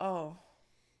 oh,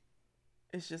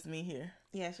 it's just me here.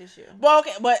 Yes, it's you. Well,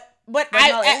 okay, but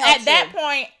at that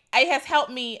point, it has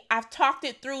helped me. I've talked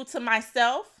it through to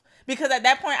myself because at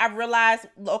that point I've realized,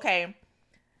 okay,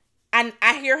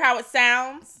 I hear how it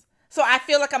sounds. So I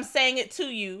feel like I'm saying it to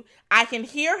you. I can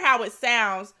hear how it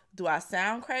sounds. Do I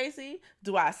sound crazy?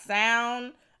 Do I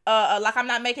sound like I'm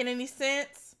not making any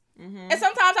sense? And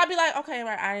sometimes I'd be like, okay,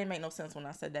 right, I didn't make no sense when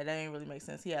I said that. That didn't really make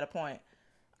sense. He had a point.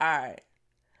 All right.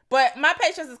 But my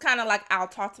patience is kind of like, I'll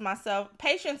talk to myself.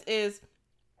 Patience is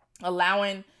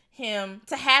allowing him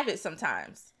to have it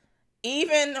sometimes.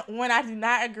 Even when I do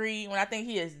not agree, when I think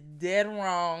he is dead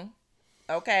wrong.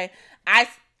 Okay.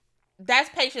 That's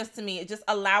patience to me. It's just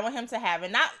allowing him to have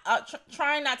it. Not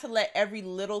trying not to let every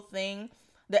little thing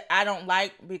that I don't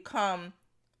like become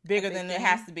bigger than it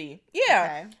has to be.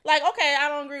 Yeah. Okay. Like, okay, I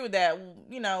don't agree with that.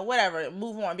 You know, whatever.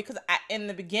 Move on. Because in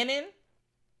the beginning,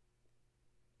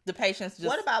 the patience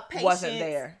just wasn't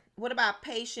there. What about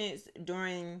patience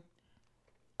during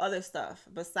other stuff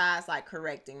besides like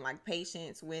correcting? Like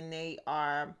patience when they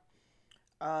are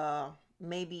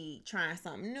maybe trying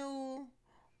something new,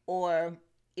 or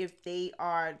if they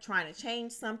are trying to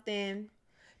change something.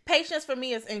 Patience for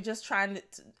me is in just trying to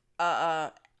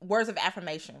words of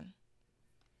affirmation.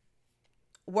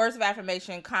 Words of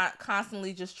affirmation,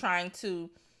 constantly just trying to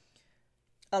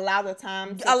allow the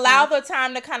time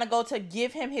to kind of go, to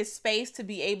give him his space to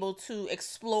be able to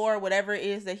explore whatever it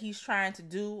is that he's trying to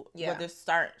do. Whether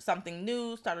start something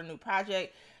new, start a new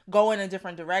project, go in a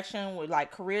different direction with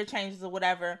like career changes or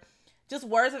whatever. Just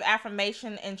words of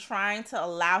affirmation and trying to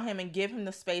allow him and give him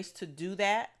the space to do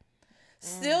that.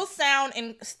 Still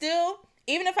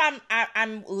even if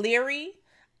I'm leery,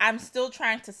 I'm still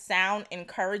trying to sound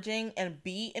encouraging and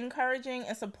be encouraging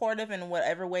and supportive in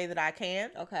whatever way that I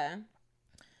can. Okay.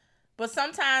 But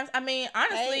sometimes, I mean,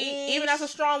 honestly, even as a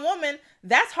strong woman,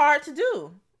 that's hard to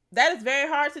do. That is very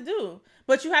hard to do.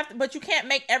 But you can't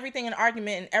make everything an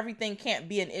argument, and everything can't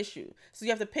be an issue. So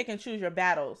you have to pick and choose your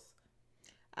battles.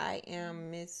 I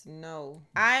am Miss No.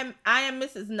 I am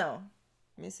Mrs. No.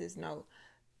 Mrs. No.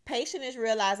 Patient is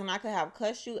realizing I could have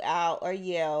cussed you out or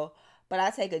yell, but I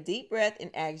take a deep breath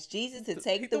and ask Jesus to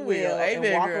take the wheel and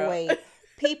walk away.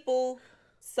 People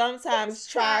sometimes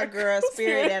try, girl,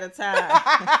 spirit at a time.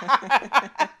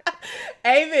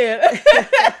 Amen.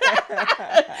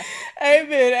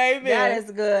 Amen. That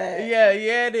is good. Yeah,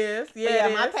 it is. Yeah,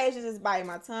 my patience is biting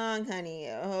my tongue, honey.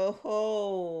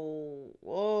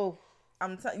 Oh.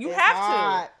 You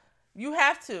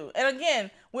have to. And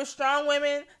again, with strong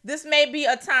women, this may be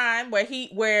a time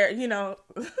where you know,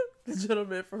 the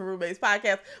gentleman from Roommates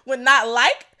podcast would not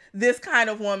like this kind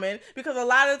of woman, because a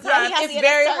lot of times it's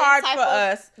very hard for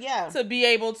us to be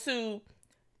able to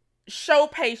show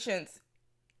patience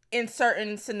in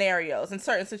certain scenarios, in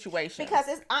certain situations. Because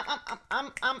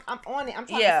I'm on it. I'm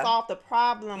trying to solve the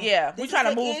problem. Yeah, we're trying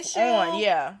to move on.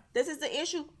 Yeah, this is the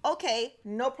issue. Okay,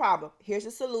 no problem. Here's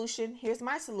the solution. Here's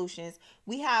my solutions.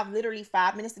 We have literally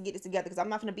 5 minutes to get this together, because I'm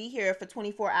not going to be here for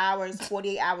 24 hours,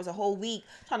 48 hours, a whole week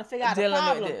trying to figure out the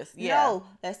problem. With this. Yeah. No,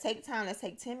 let's take time. Let's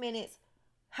take 10 minutes.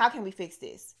 How can we fix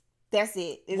this? That's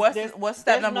it. What's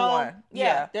step number one?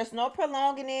 Yeah. There's no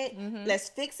prolonging it. Mm-hmm. Let's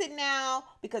fix it now.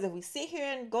 Because if we sit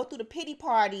here and go through the pity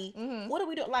party, what do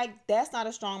we do? Like, that's not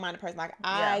a strong-minded person. Like,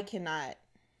 I cannot.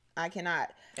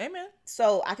 Amen.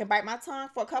 So I can bite my tongue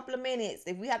for a couple of minutes.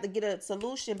 If we have to get a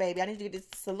solution, baby, I need to get this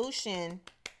solution.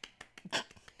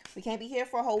 We can't be here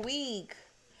for a whole week.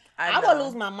 I'm going to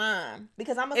lose my mind,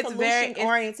 because I'm a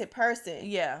solution-oriented person.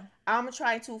 Yeah. I'm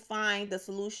trying to find the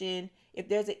solution. If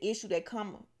there's an issue that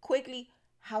come quickly,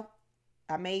 how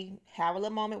I may have a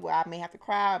little moment where I may have to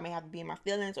cry, I may have to be in my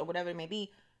feelings or whatever it may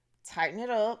be. Tighten it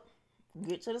up,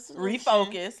 get to the solution.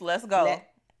 Refocus. Let's go.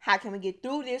 How can we get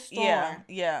through this storm?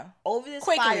 Yeah. Over this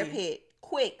fire pit,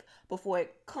 quick, before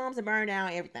it comes and burn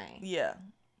down everything. Yeah.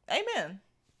 Amen.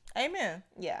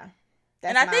 Yeah.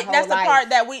 And I think that's the part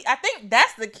that I think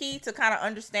that's the key to kind of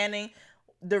understanding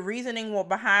the reasoning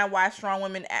behind why strong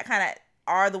women kind of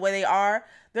are the way they are.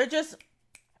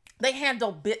 They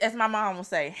handle, as my mom will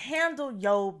say, handle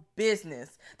your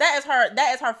business. That is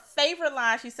her favorite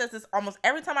line. She says this almost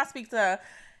every time I speak to her.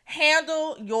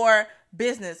 Handle your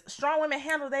business. Strong women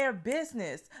handle their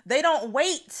business. They don't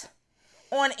wait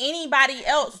on anybody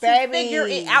else to figure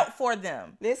it out for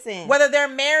them. Listen. Whether they're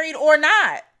married or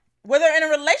not. Whether in a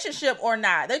relationship or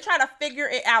not, they try to figure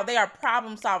it out. They are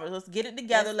problem solvers. Let's get it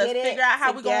together. Let's figure out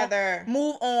how we're going to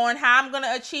move on, how I'm going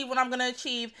to achieve what I'm going to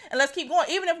achieve. And let's keep going.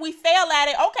 Even if we fail at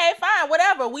it, okay, fine,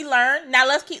 whatever. We learn. Now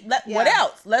let's what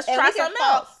else? Let's try something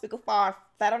else. We can fall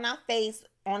flat on our face,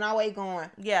 on our way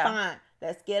going. Yeah. Fine.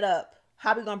 Let's get up.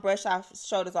 How we going to brush our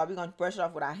shoulders off? We going to brush it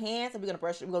off with our hands, or we're going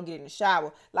to get in the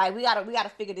shower. Like, we got to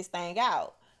figure this thing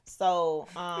out. So,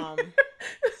 so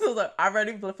look, I'm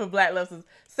ready for Black lessons.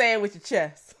 Say it with your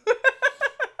chest.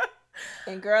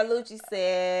 And girl Lucci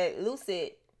said,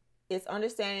 Lucid, it's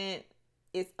understanding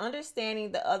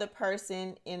the other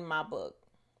person in my book.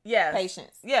 Yeah.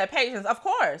 Patience. Yeah, patience. Of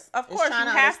course. You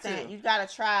have to. You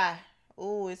gotta try.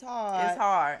 Ooh, it's hard. It's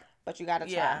hard. But you gotta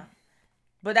try. Yeah.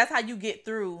 But that's how you get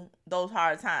through those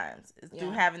hard times, is through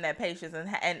having that patience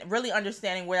and really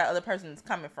understanding where that other person is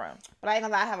coming from. But I ain't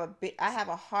gonna lie, I have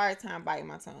a hard time biting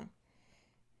my tongue.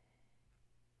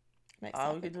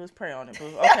 All we can do is pray on it.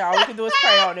 Okay, all we can do is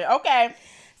pray on it. Okay.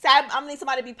 So I'm gonna need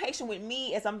somebody to be patient with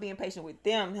me as I'm being patient with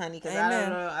them, honey. Because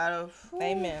I don't know.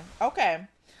 Amen. Okay.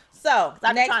 So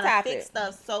next trying topic. To fix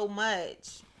stuff so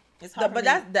much. It's hard. But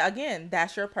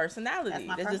that's your personality. That's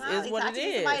my that personality. just is what it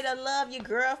is. Somebody to love your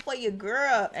girl for your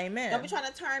girl. Amen. Don't be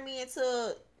trying to turn me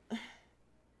into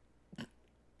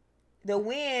the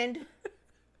wind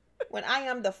when I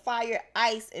am the fire,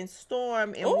 ice, and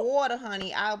storm and water,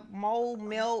 honey. I mold,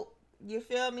 melt. You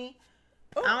feel me?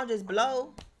 Ooh. I don't just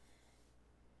blow.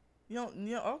 You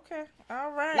okay.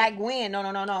 All right. Like when? No.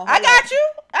 I got you.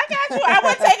 I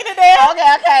wasn't taking it there.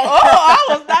 Okay. Oh, I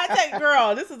was not taking.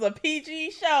 Girl, this is a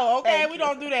PG show. Okay, we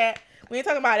don't do that. We ain't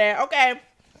talking about that. Okay.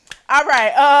 All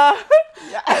right.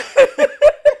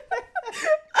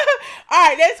 All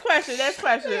right, next question. You got the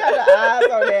eyes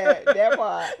on that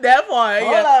part. That part,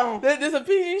 Hold on. This is a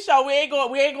PG show. We ain't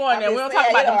going there. We don't talk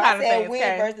about them kind of things.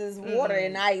 Wind versus water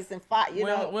and ice and fire. We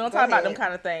don't talk about them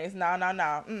kind of things.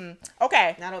 No.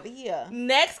 Okay. Not over here.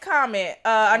 Next comment.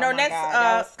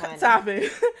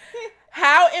 Topic.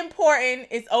 How important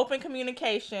is open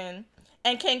communication,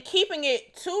 and can keeping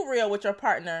it too real with your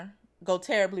partner go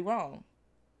terribly wrong?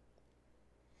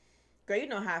 Girl, you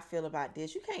know how I feel about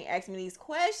this. You can't ask me these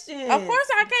questions. Of course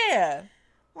I can.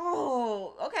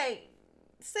 Oh, okay.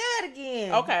 Say it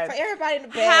again. Okay. For everybody in the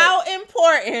back. How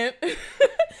important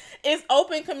is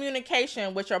open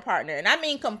communication with your partner? And I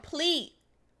mean complete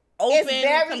open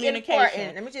communication.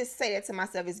 Important. Let me just say that to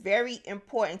myself. It's very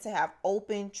important to have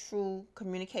open, true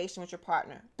communication with your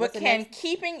partner. But can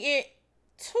keeping it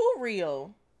too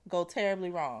real go terribly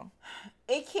wrong?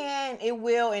 It can, it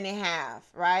will, and it have,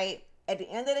 right? At the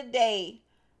end of the day,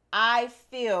 I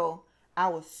feel I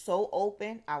was so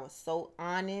open. I was so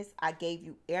honest. I gave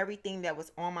you everything that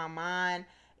was on my mind.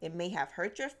 It may have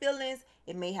hurt your feelings.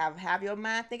 It may have your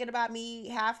mind thinking about me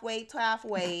halfway to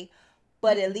halfway.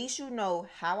 But at least you know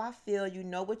how I feel. You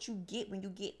know what you get when you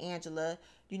get Angela.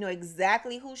 You know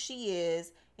exactly who she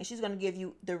is. And she's going to give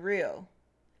you the real.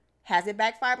 Has it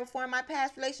backfired before in my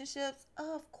past relationships?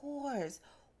 Of course.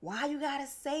 Why you got to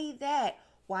say that?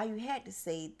 Why you had to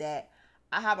say that?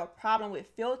 I have a problem with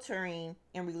filtering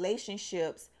in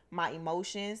relationships my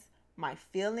emotions, my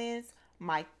feelings,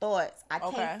 my thoughts. I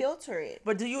can't filter it.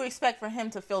 But do you expect for him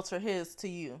to filter his to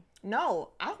you?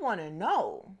 No, I want to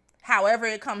know. However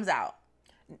it comes out.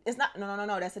 It's not,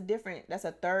 no. That's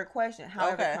a third question.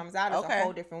 However it comes out is a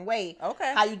whole different way.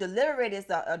 Okay. How you deliver it is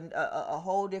a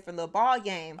whole different little ball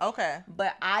game. Okay.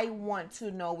 But I want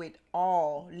to know it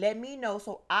all. Let me know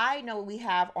so I know what we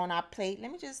have on our plate.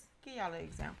 Let me just give y'all an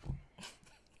example.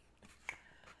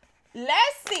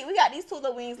 Let's see. We got these two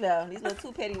little wings left. These little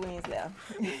two petty wings left.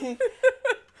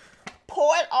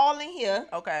 Pour it all in here.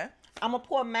 Okay. I'm going to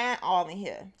pour mine all in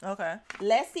here. Okay.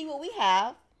 Let's see what we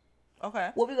have.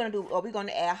 Okay. What we going to do? Are we going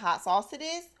to add hot sauce to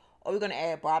this? Are we going to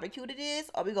add barbecue to this?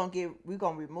 Are we going to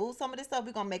remove some of this stuff?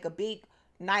 We're going to make a big,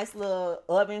 nice little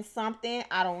oven something.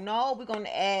 I don't know. We're going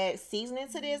to add seasoning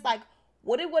to this. Like,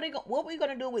 what are we going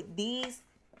to do with these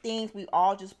things we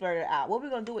all just blurted out? What are we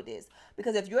going to do with this?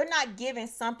 Because if you're not giving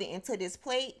something into this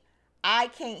plate, I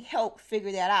can't help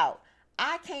figure that out.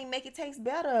 I can't make it taste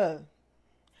better.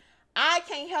 I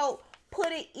can't help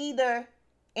put it either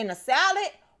in a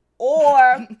salad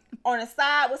or on the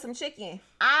side with some chicken.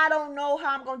 I don't know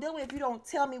how I'm going to deal with it if you don't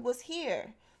tell me what's here.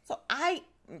 So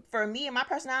for me and my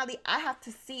personality, I have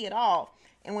to see it all.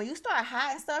 And when you start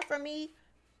hiding stuff from me,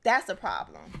 that's a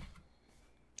problem.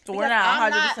 So we're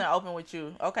not 100% open with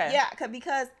you. Okay. Yeah,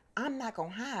 because I'm not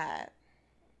going to hide.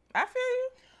 I feel you.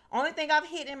 Only thing I've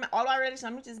hidden in all our relationship,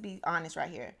 let me just be honest right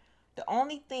here. The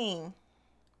only thing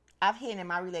I've hidden in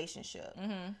my relationship,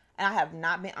 and I have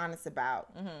not been honest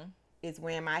about, is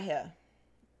wearing my hair.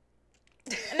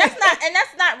 And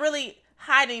that's not really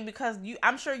hiding, because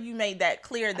I'm sure you made that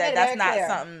clear that that's not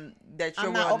something that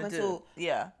you're willing to do.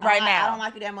 Yeah. Right now. I don't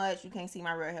like you that much. You can't see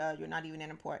my real hair. You're not even that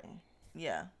important.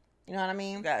 Yeah. You know what I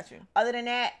mean? Got you. Other than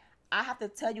that, I have to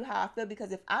tell you how I feel,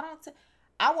 because if I don't,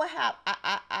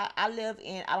 I live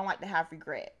in, I don't like to have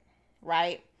regret,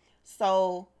 right?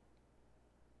 So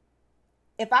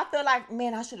if I feel like,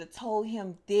 man, I should have told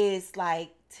him this like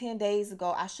 10 days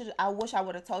ago, I wish I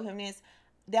would have told him this.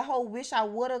 That whole wish I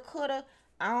woulda, coulda,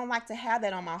 I don't like to have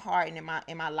that on my heart and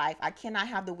in my life. I cannot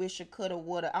have the wish, coulda,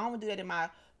 woulda. I don't do that in my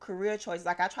career choices.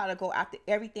 Like, I try to go after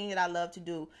everything that I love to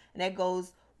do, and that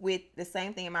goes with the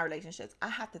same thing in my relationships. I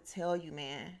have to tell you,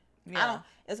 man. Yeah.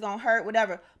 It's gonna hurt,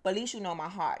 whatever. But at least you know my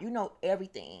heart. You know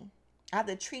everything. I have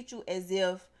to treat you as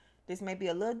if this may be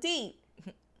a little deep.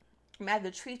 I have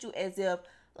to treat you as if,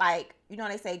 like, you know,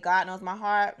 they say God knows my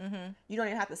heart. Mm-hmm. You don't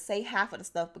even have to say half of the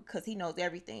stuff because He knows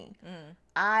everything. Mm.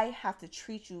 I have to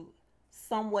treat you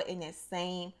somewhat in that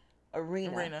same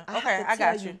arena. I Okay, have to I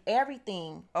tell got you.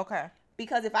 everything. Okay.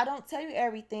 Because if I don't tell you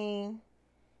everything,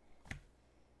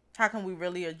 how can we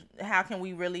really how can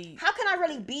I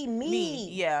really be me?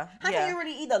 Yeah. How can you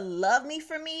really either love me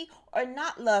for me or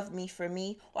not love me for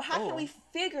me? Or how can we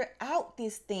figure out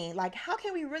this thing? Like, how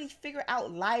can we really figure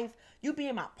out life? You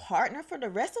being my partner for the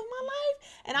rest of my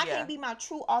life, and I can't be my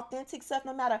true, authentic self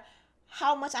no matter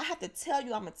how much I have to tell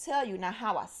you. I'm gonna tell you. Now,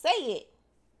 how I say it,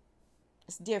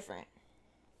 it's different.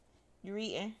 You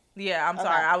reading? Yeah, I'm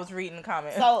sorry. I was reading the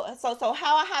comments. So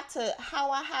how I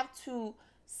have to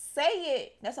say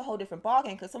it, that's a whole different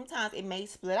ballgame, because sometimes it may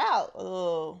split out a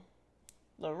little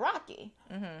rocky.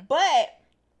 Mm-hmm. But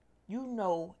you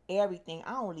know everything.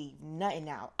 I don't leave nothing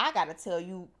out. I gotta tell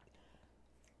you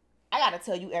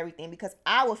everything, because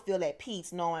I will feel at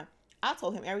peace knowing I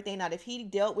told him everything. Now, if he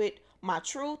dealt with my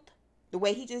truth the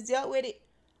way he just dealt with it,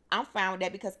 I'm fine with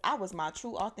that, because I was my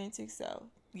true, authentic self.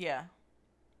 Yeah.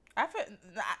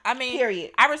 I mean,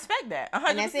 period. I respect that 100%.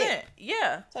 And that's it.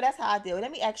 Yeah. So that's how I deal. Let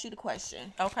me ask you the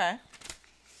question. Okay.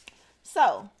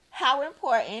 So, how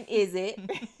important is it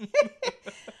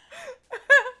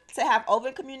to have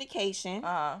open communication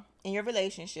in your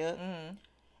relationship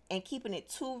and keeping it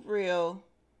too real?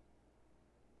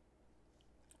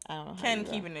 I don't know.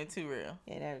 Keeping it too real.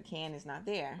 Yeah, that can is not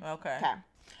there. Okay.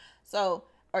 So,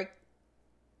 or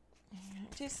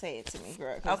just say it to me,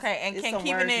 girl. Okay, and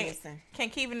can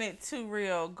keeping it too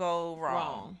real go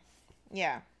wrong?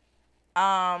 Yeah.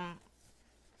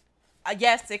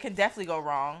 Yes, it can definitely go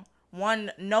wrong.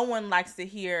 No one likes to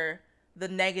hear the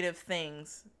negative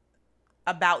things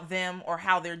about them or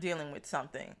how they're dealing with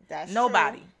something.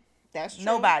 Nobody. True. That's true.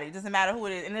 Nobody. It doesn't matter who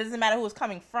it is, and it doesn't matter who it's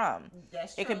coming from.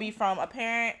 That's true. It could be from a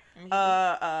parent.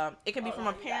 It could be from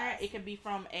a parent. It could be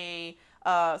from a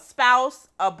spouse,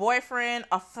 a boyfriend,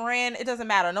 a friend. It doesn't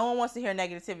matter. No one wants to hear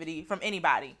negativity from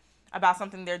anybody about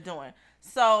something they're doing.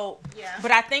 So,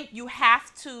 but I think you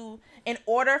have to, in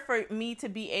order for me to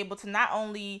be able to not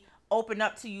only open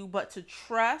up to you, but to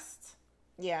trust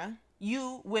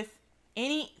you with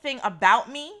anything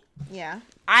about me,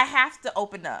 I have to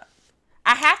open up.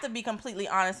 I have to be completely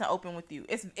honest and open with you.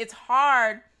 It's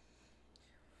hard.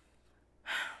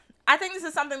 I think this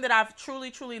is something that I've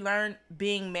truly, truly learned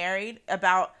being married,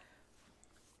 about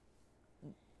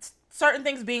certain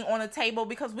things being on the table,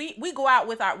 because we go out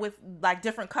with like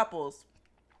different couples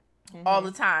all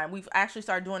the time. We've actually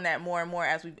started doing that more and more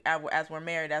as we're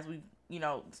married, as we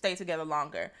stay together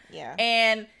longer. Yeah.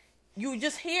 And you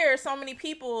just hear so many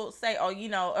people say, or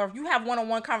if you have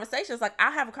one-on-one conversations, like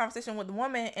I'll have a conversation with the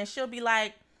woman and she'll be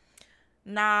like,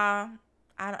 nah,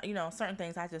 I don't, certain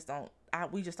things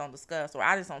we just don't discuss, or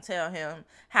I just don't tell him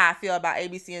how I feel about A,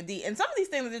 B, C, and D. And some of these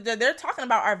things that they're talking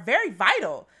about are very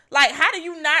vital. Like, how do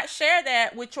you not share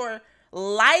that with your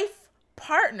life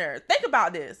partner? Think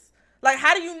about this. Like,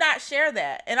 how do you not share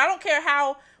that? And I don't care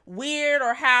how weird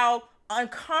or how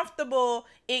uncomfortable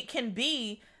it can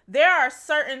be. There are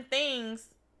certain things,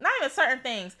 not even certain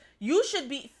things, you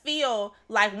should feel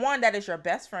like, one, that is your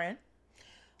best friend.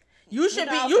 You should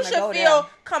feel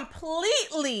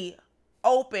completely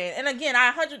open. And again,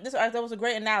 that was a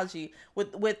great analogy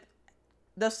with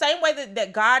the same way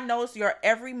that God knows your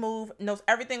every move, knows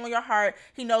everything on your heart.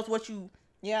 He knows what you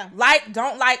like,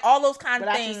 don't like, all those kinds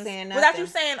of things without you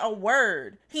saying a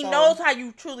word. He knows how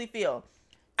you truly feel.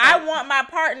 I want my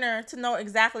partner to know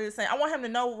exactly the same. I want him to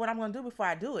know what I'm going to do before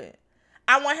I do it.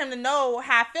 I want him to know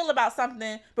how I feel about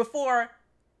something before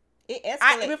it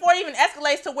even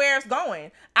escalates to where it's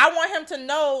going. I want him to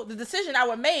know the decision I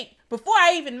would make before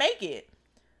I even make it.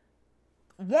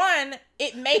 One,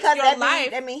 it makes your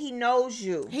life. I mean, he knows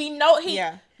you. You know me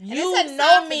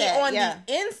on the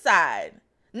inside,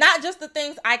 not just the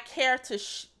things I care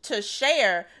to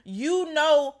share. You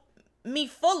know me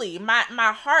fully, my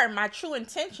heart, my true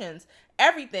intentions,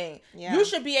 everything. You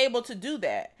should be able to do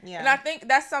that. And I think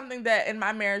that's something that in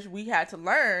my marriage we had to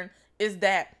learn, is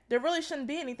that there really shouldn't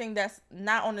be anything that's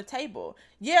not on the table.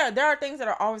 There are things that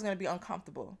are always going to be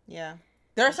uncomfortable. There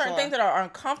are certain things that are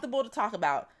uncomfortable to talk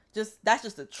about. That's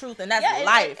just the truth, and that's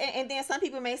life. And then some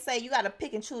people may say you got to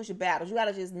pick and choose your battles. You got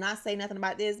to just not say nothing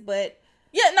about this, but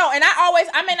and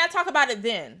I may not talk about it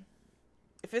then.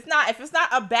 If it's not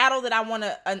a battle that I want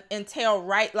to entail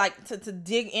right, like to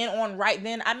dig in on right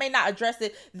then, I may not address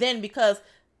it then, because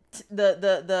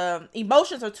the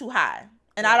emotions are too high.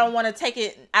 And I don't want to take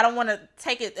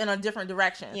it in a different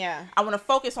direction. Yeah. I want to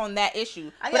focus on that issue.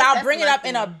 But I'll bring it up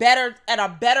at a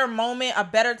better moment, a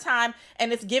better time.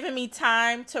 And it's giving me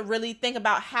time to really think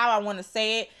about how I want to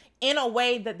say it in a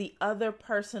way that the other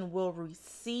person will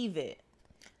receive it.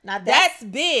 Now that's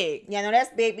big. Yeah, no,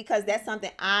 that's big because that's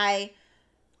something I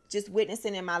just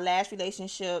witnessing in my last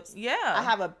relationships. Yeah. I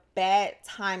have a bad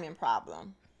timing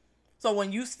problem. So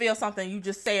when you feel something, you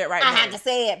just say it right now. I have to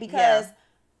say it because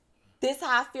this is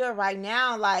how I feel right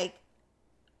now. Like,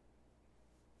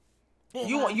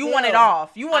 you want it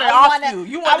off. You want it off you.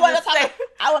 You want to say.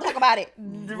 I want to talk about it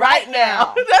right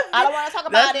now. I don't want to talk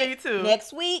about it me too.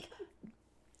 Next week.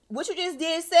 What you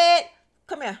just said.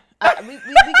 Come here. We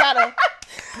gotta.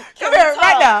 Come here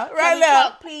right now.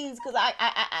 Talk, please, because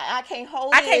I can't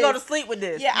hold. I can't go to sleep with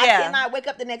this. Yeah, I cannot wake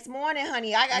up the next morning,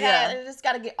 honey. I just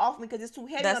gotta get off me because it's too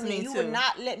heavy on me. You would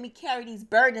not let me carry these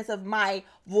burdens of my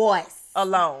voice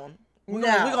alone. We're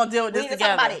gonna deal with this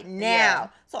together. Talk about it now. Yeah.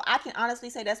 So I can honestly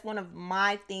say that's one of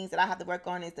my things that I have to work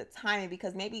on is the timing,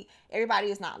 because maybe everybody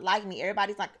is not like me.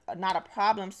 Everybody's like not a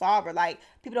problem solver. Like,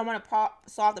 people don't want to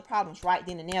solve the problems right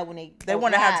then and there when they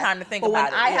want to have time to think about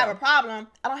it. But when I have a problem,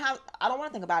 I don't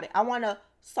want to think about it. I want to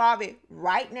solve it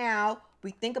right now.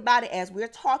 We think about it as we're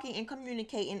talking and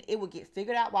communicating. It will get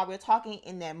figured out while we're talking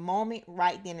in that moment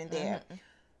right then and there. Mm-hmm.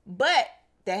 But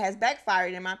that has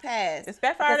backfired in my past. It's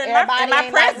backfired in my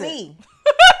present.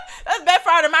 Like that's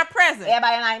backfired in my present.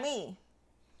 Everybody like me.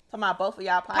 Talking about both of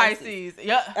y'all Pisces.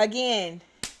 Yeah. Again.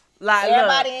 Like,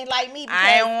 everybody ain't like me.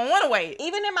 I don't want to wait.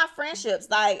 Even in my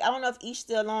friendships, like, I don't know if Ish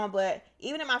still on, but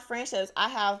even in my friendships, I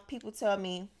have people tell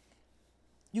me,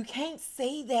 you can't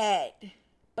say that.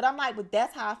 But I'm like, but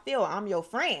that's how I feel. I'm your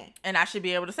friend. And I should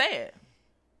be able to say it.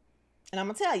 And I'm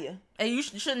going to tell you. And you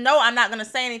should know I'm not going to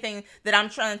say anything that I'm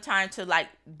trying to, like,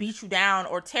 beat you down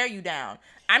or tear you down.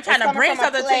 I'm trying to bring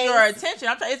something to your attention.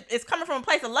 It's coming from a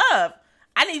place of love.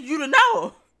 I need you to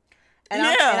know. And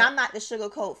I'm not the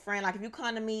sugarcoat friend. Like, if you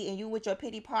come to me and you with your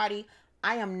pity party,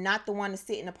 I am not the one to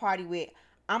sit in the party with.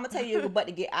 I'm going to tell you but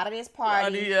to get out of this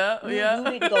party. You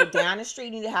need to go down the street.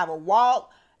 You need to have a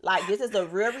walk. Like, this is the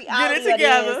real reality. Get it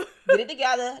together. Get it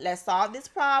together. Let's solve this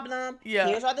problem. Yeah.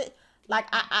 Here's all the... Like,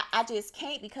 I just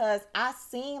can't, because I've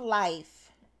seen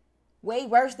life way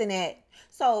worse than that.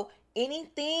 So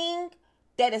anything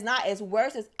that is not as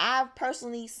worse as I've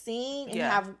personally seen and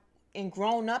have and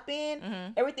grown up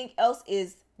in, everything else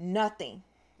is nothing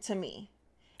to me.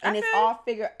 And it's all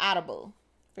figure-outable.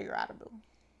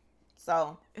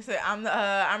 So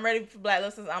I'm ready for Black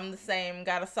listeners. I'm the same.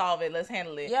 Gotta solve it. Let's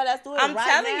handle it. Yeah, let's do it. I'm right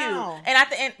telling now. you. And at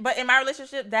the end, but in my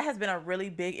relationship, that has been a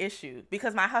really big issue,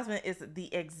 because my husband is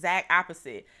the exact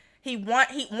opposite. He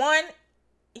doesn't want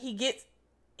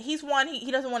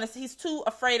to. He's too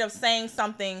afraid of saying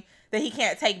something that he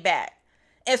can't take back,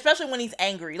 especially when he's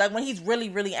angry. Like, when he's really,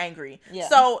 really angry. Yeah.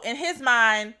 So in his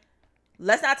mind,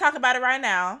 let's not talk about it right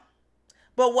now.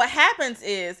 But what happens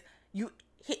is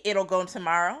it'll go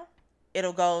tomorrow.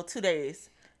 It'll go 2 days,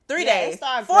 3 days,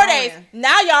 4 days.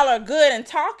 Now y'all are good and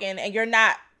talking, and you're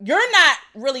not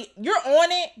really, you're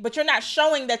on it, but you're not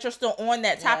showing that you're still on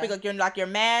that topic. Yeah. Like you're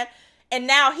mad. And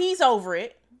now he's over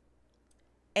it,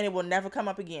 and it will never come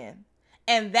up again.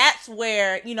 And that's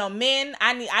where, men,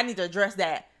 I need to address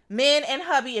that. Men and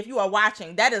hubby, if you are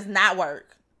watching, that does not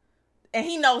work. And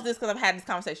he knows this because I've had this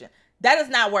conversation. That does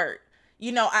not work.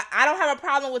 I don't have a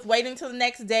problem with waiting till the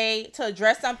next day to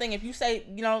address something. If you say,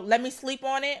 let me sleep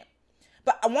on it.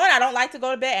 But one, I don't like to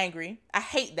go to bed angry. I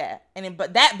hate that.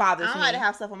 But that bothers me. I don't like to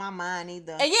have stuff on my mind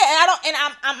either.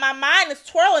 And my mind is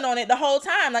twirling on it the whole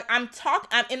time. Like, I'm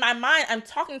in my mind, I'm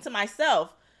talking to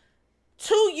myself,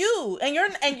 to you. And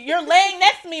you're laying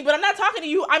next to me, but I'm not talking to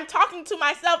you. I'm talking to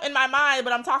myself in my mind,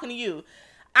 but I'm talking to you.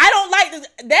 I don't like this.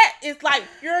 That is like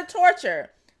pure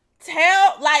torture.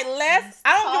 I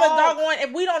don't give a doggone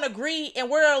if we don't agree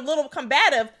and we're a little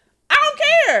combative. I don't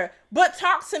care. But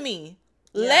talk to me.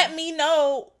 Yeah. Let me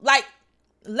know,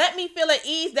 let me feel at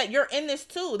ease that you're in this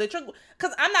too.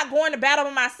 Because I'm not going to battle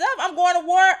with myself. I'm going to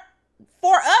war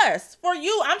for us, for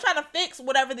you. I'm trying to fix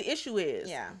whatever the issue is.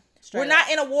 Yeah. We're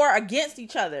not in a war against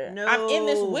each other. No. I'm in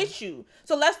this with you.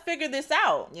 So let's figure this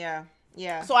out. Yeah.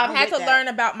 Yeah. So I've had to learn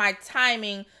about my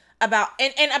timing, about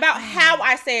how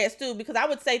I say it too, because I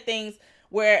would say things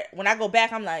where when I go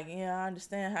back, I'm like, yeah, I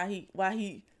understand why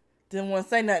he didn't want to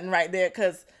say nothing right there,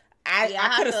 because I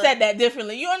could have said that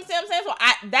differently. You understand what I'm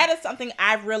saying? So that is something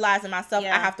I've realized in myself.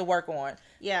 I have to work on.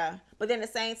 Yeah, but then at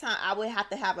the same time, I would have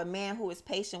to have a man who is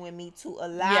patient with me to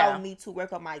allow me to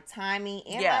work on my timing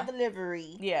and my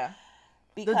delivery. Yeah.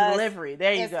 because the delivery.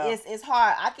 There you go. It's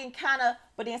hard. I can kind of,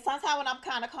 but then sometimes when I'm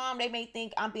kind of calm, they may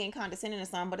think I'm being condescending or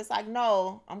something. But it's like,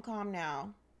 no, I'm calm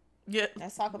now. Yeah.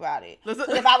 Let's talk about it. Because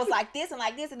if I was like this and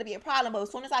like this, it'd be a problem. But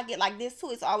as soon as I get like this too,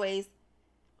 it's always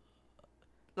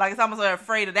like it's almost like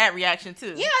afraid of that reaction too.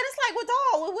 Yeah, it's like, well,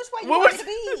 dog, which way you want me to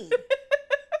be?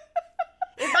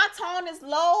 If my tone is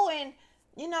low and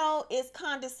it's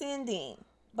condescending,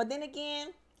 but then again,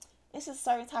 it's a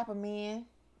certain type of man.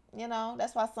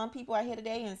 That's why some people are here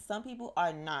today and some people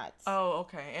are not. Oh,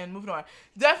 okay. And moving on.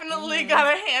 Definitely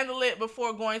gotta handle it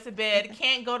before going to bed.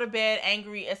 Can't go to bed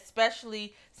angry,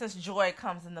 especially since joy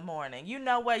comes in the morning. You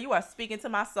know what? You are speaking to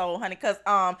my soul, honey, because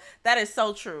that is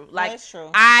so true. Like, that's true.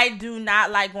 I do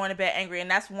not like going to bed angry,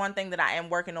 and that's one thing that I am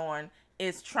working on,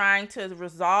 is trying to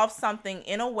resolve something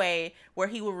in a way where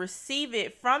he will receive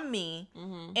it from me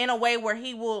in a way where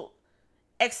he will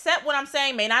accept what I'm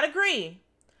saying, may not agree,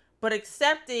 but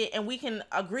accept it, and we can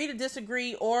agree to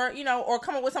disagree, or or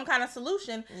come up with some kind of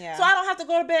solution. Yeah. So I don't have to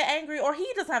go to bed angry, or he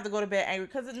doesn't have to go to bed angry,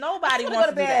 because nobody wants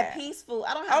to do that. Peaceful.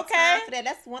 I don't have time for that.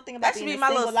 That's one thing about being a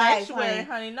single life. That should be my little sanctuary,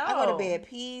 honey. No, I go to bed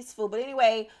peaceful. But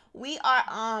anyway, we are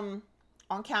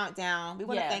on Countdown. We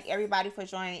want to thank everybody for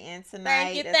joining in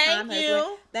tonight. Thank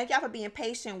you. Thank y'all for being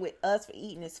patient with us for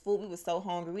eating this food. We were so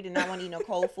hungry. We did not want to eat no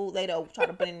cold food later, or try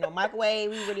to put it in the microwave.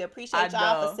 We really appreciate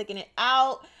y'all for sticking it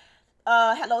out.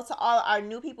 Hello to all our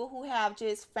new people who have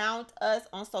just found us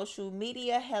on social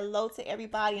media. Hello to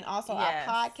everybody, and also our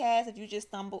podcast. If you just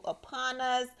stumbled upon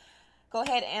us, go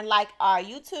ahead and like our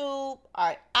YouTube,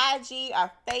 our IG,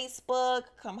 our Facebook.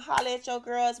 Come holler at your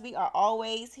girls. We are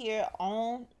always here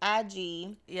on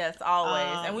IG. Yes,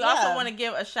 always. And we also want to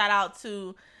give a shout out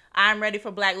to I'm Ready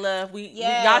for Black Love.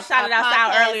 Y'all shouted us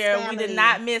out earlier. Family. We did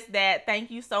not miss that. Thank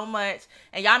you so much.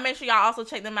 And y'all make sure y'all also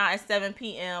check them out at 7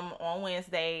 p.m. on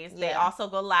Wednesdays. They also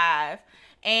go live.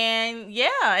 And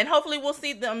and hopefully we'll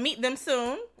meet them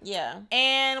soon. Yeah.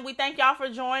 And we thank y'all for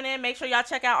joining. Make sure y'all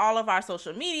check out all of our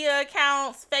social media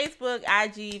accounts, Facebook,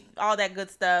 IG, all that good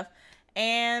stuff.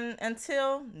 And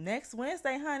until next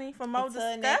Wednesday, honey, for more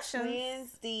discussions. Next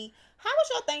Wednesday. How was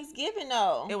your Thanksgiving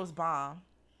though? It was bomb.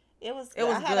 It was good.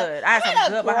 I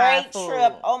had a great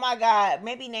trip. Oh my God!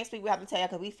 Maybe next week we have to tell you,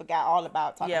 because we forgot all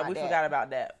about talking about that. Yeah, we forgot about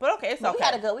that. But okay, it's okay.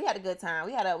 We had a good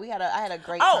time. I had a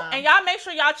great time. Oh, and y'all make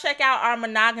sure y'all check out our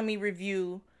monogamy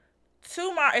review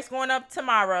tomorrow. It's going up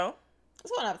tomorrow.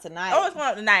 It's going up tonight. Oh, it's going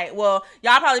up tonight. Well,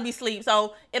 y'all probably be asleep,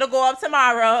 so it'll go up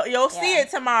tomorrow. You'll see it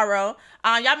tomorrow.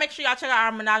 Y'all make sure y'all check out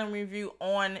our monogamy review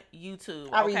on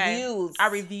YouTube. Our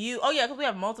review. Oh yeah, because we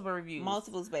have multiple reviews.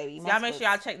 Multiples, baby. So y'all make sure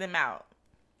y'all check them out.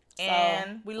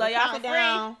 And we love y'all for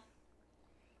free.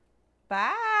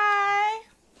 Bye.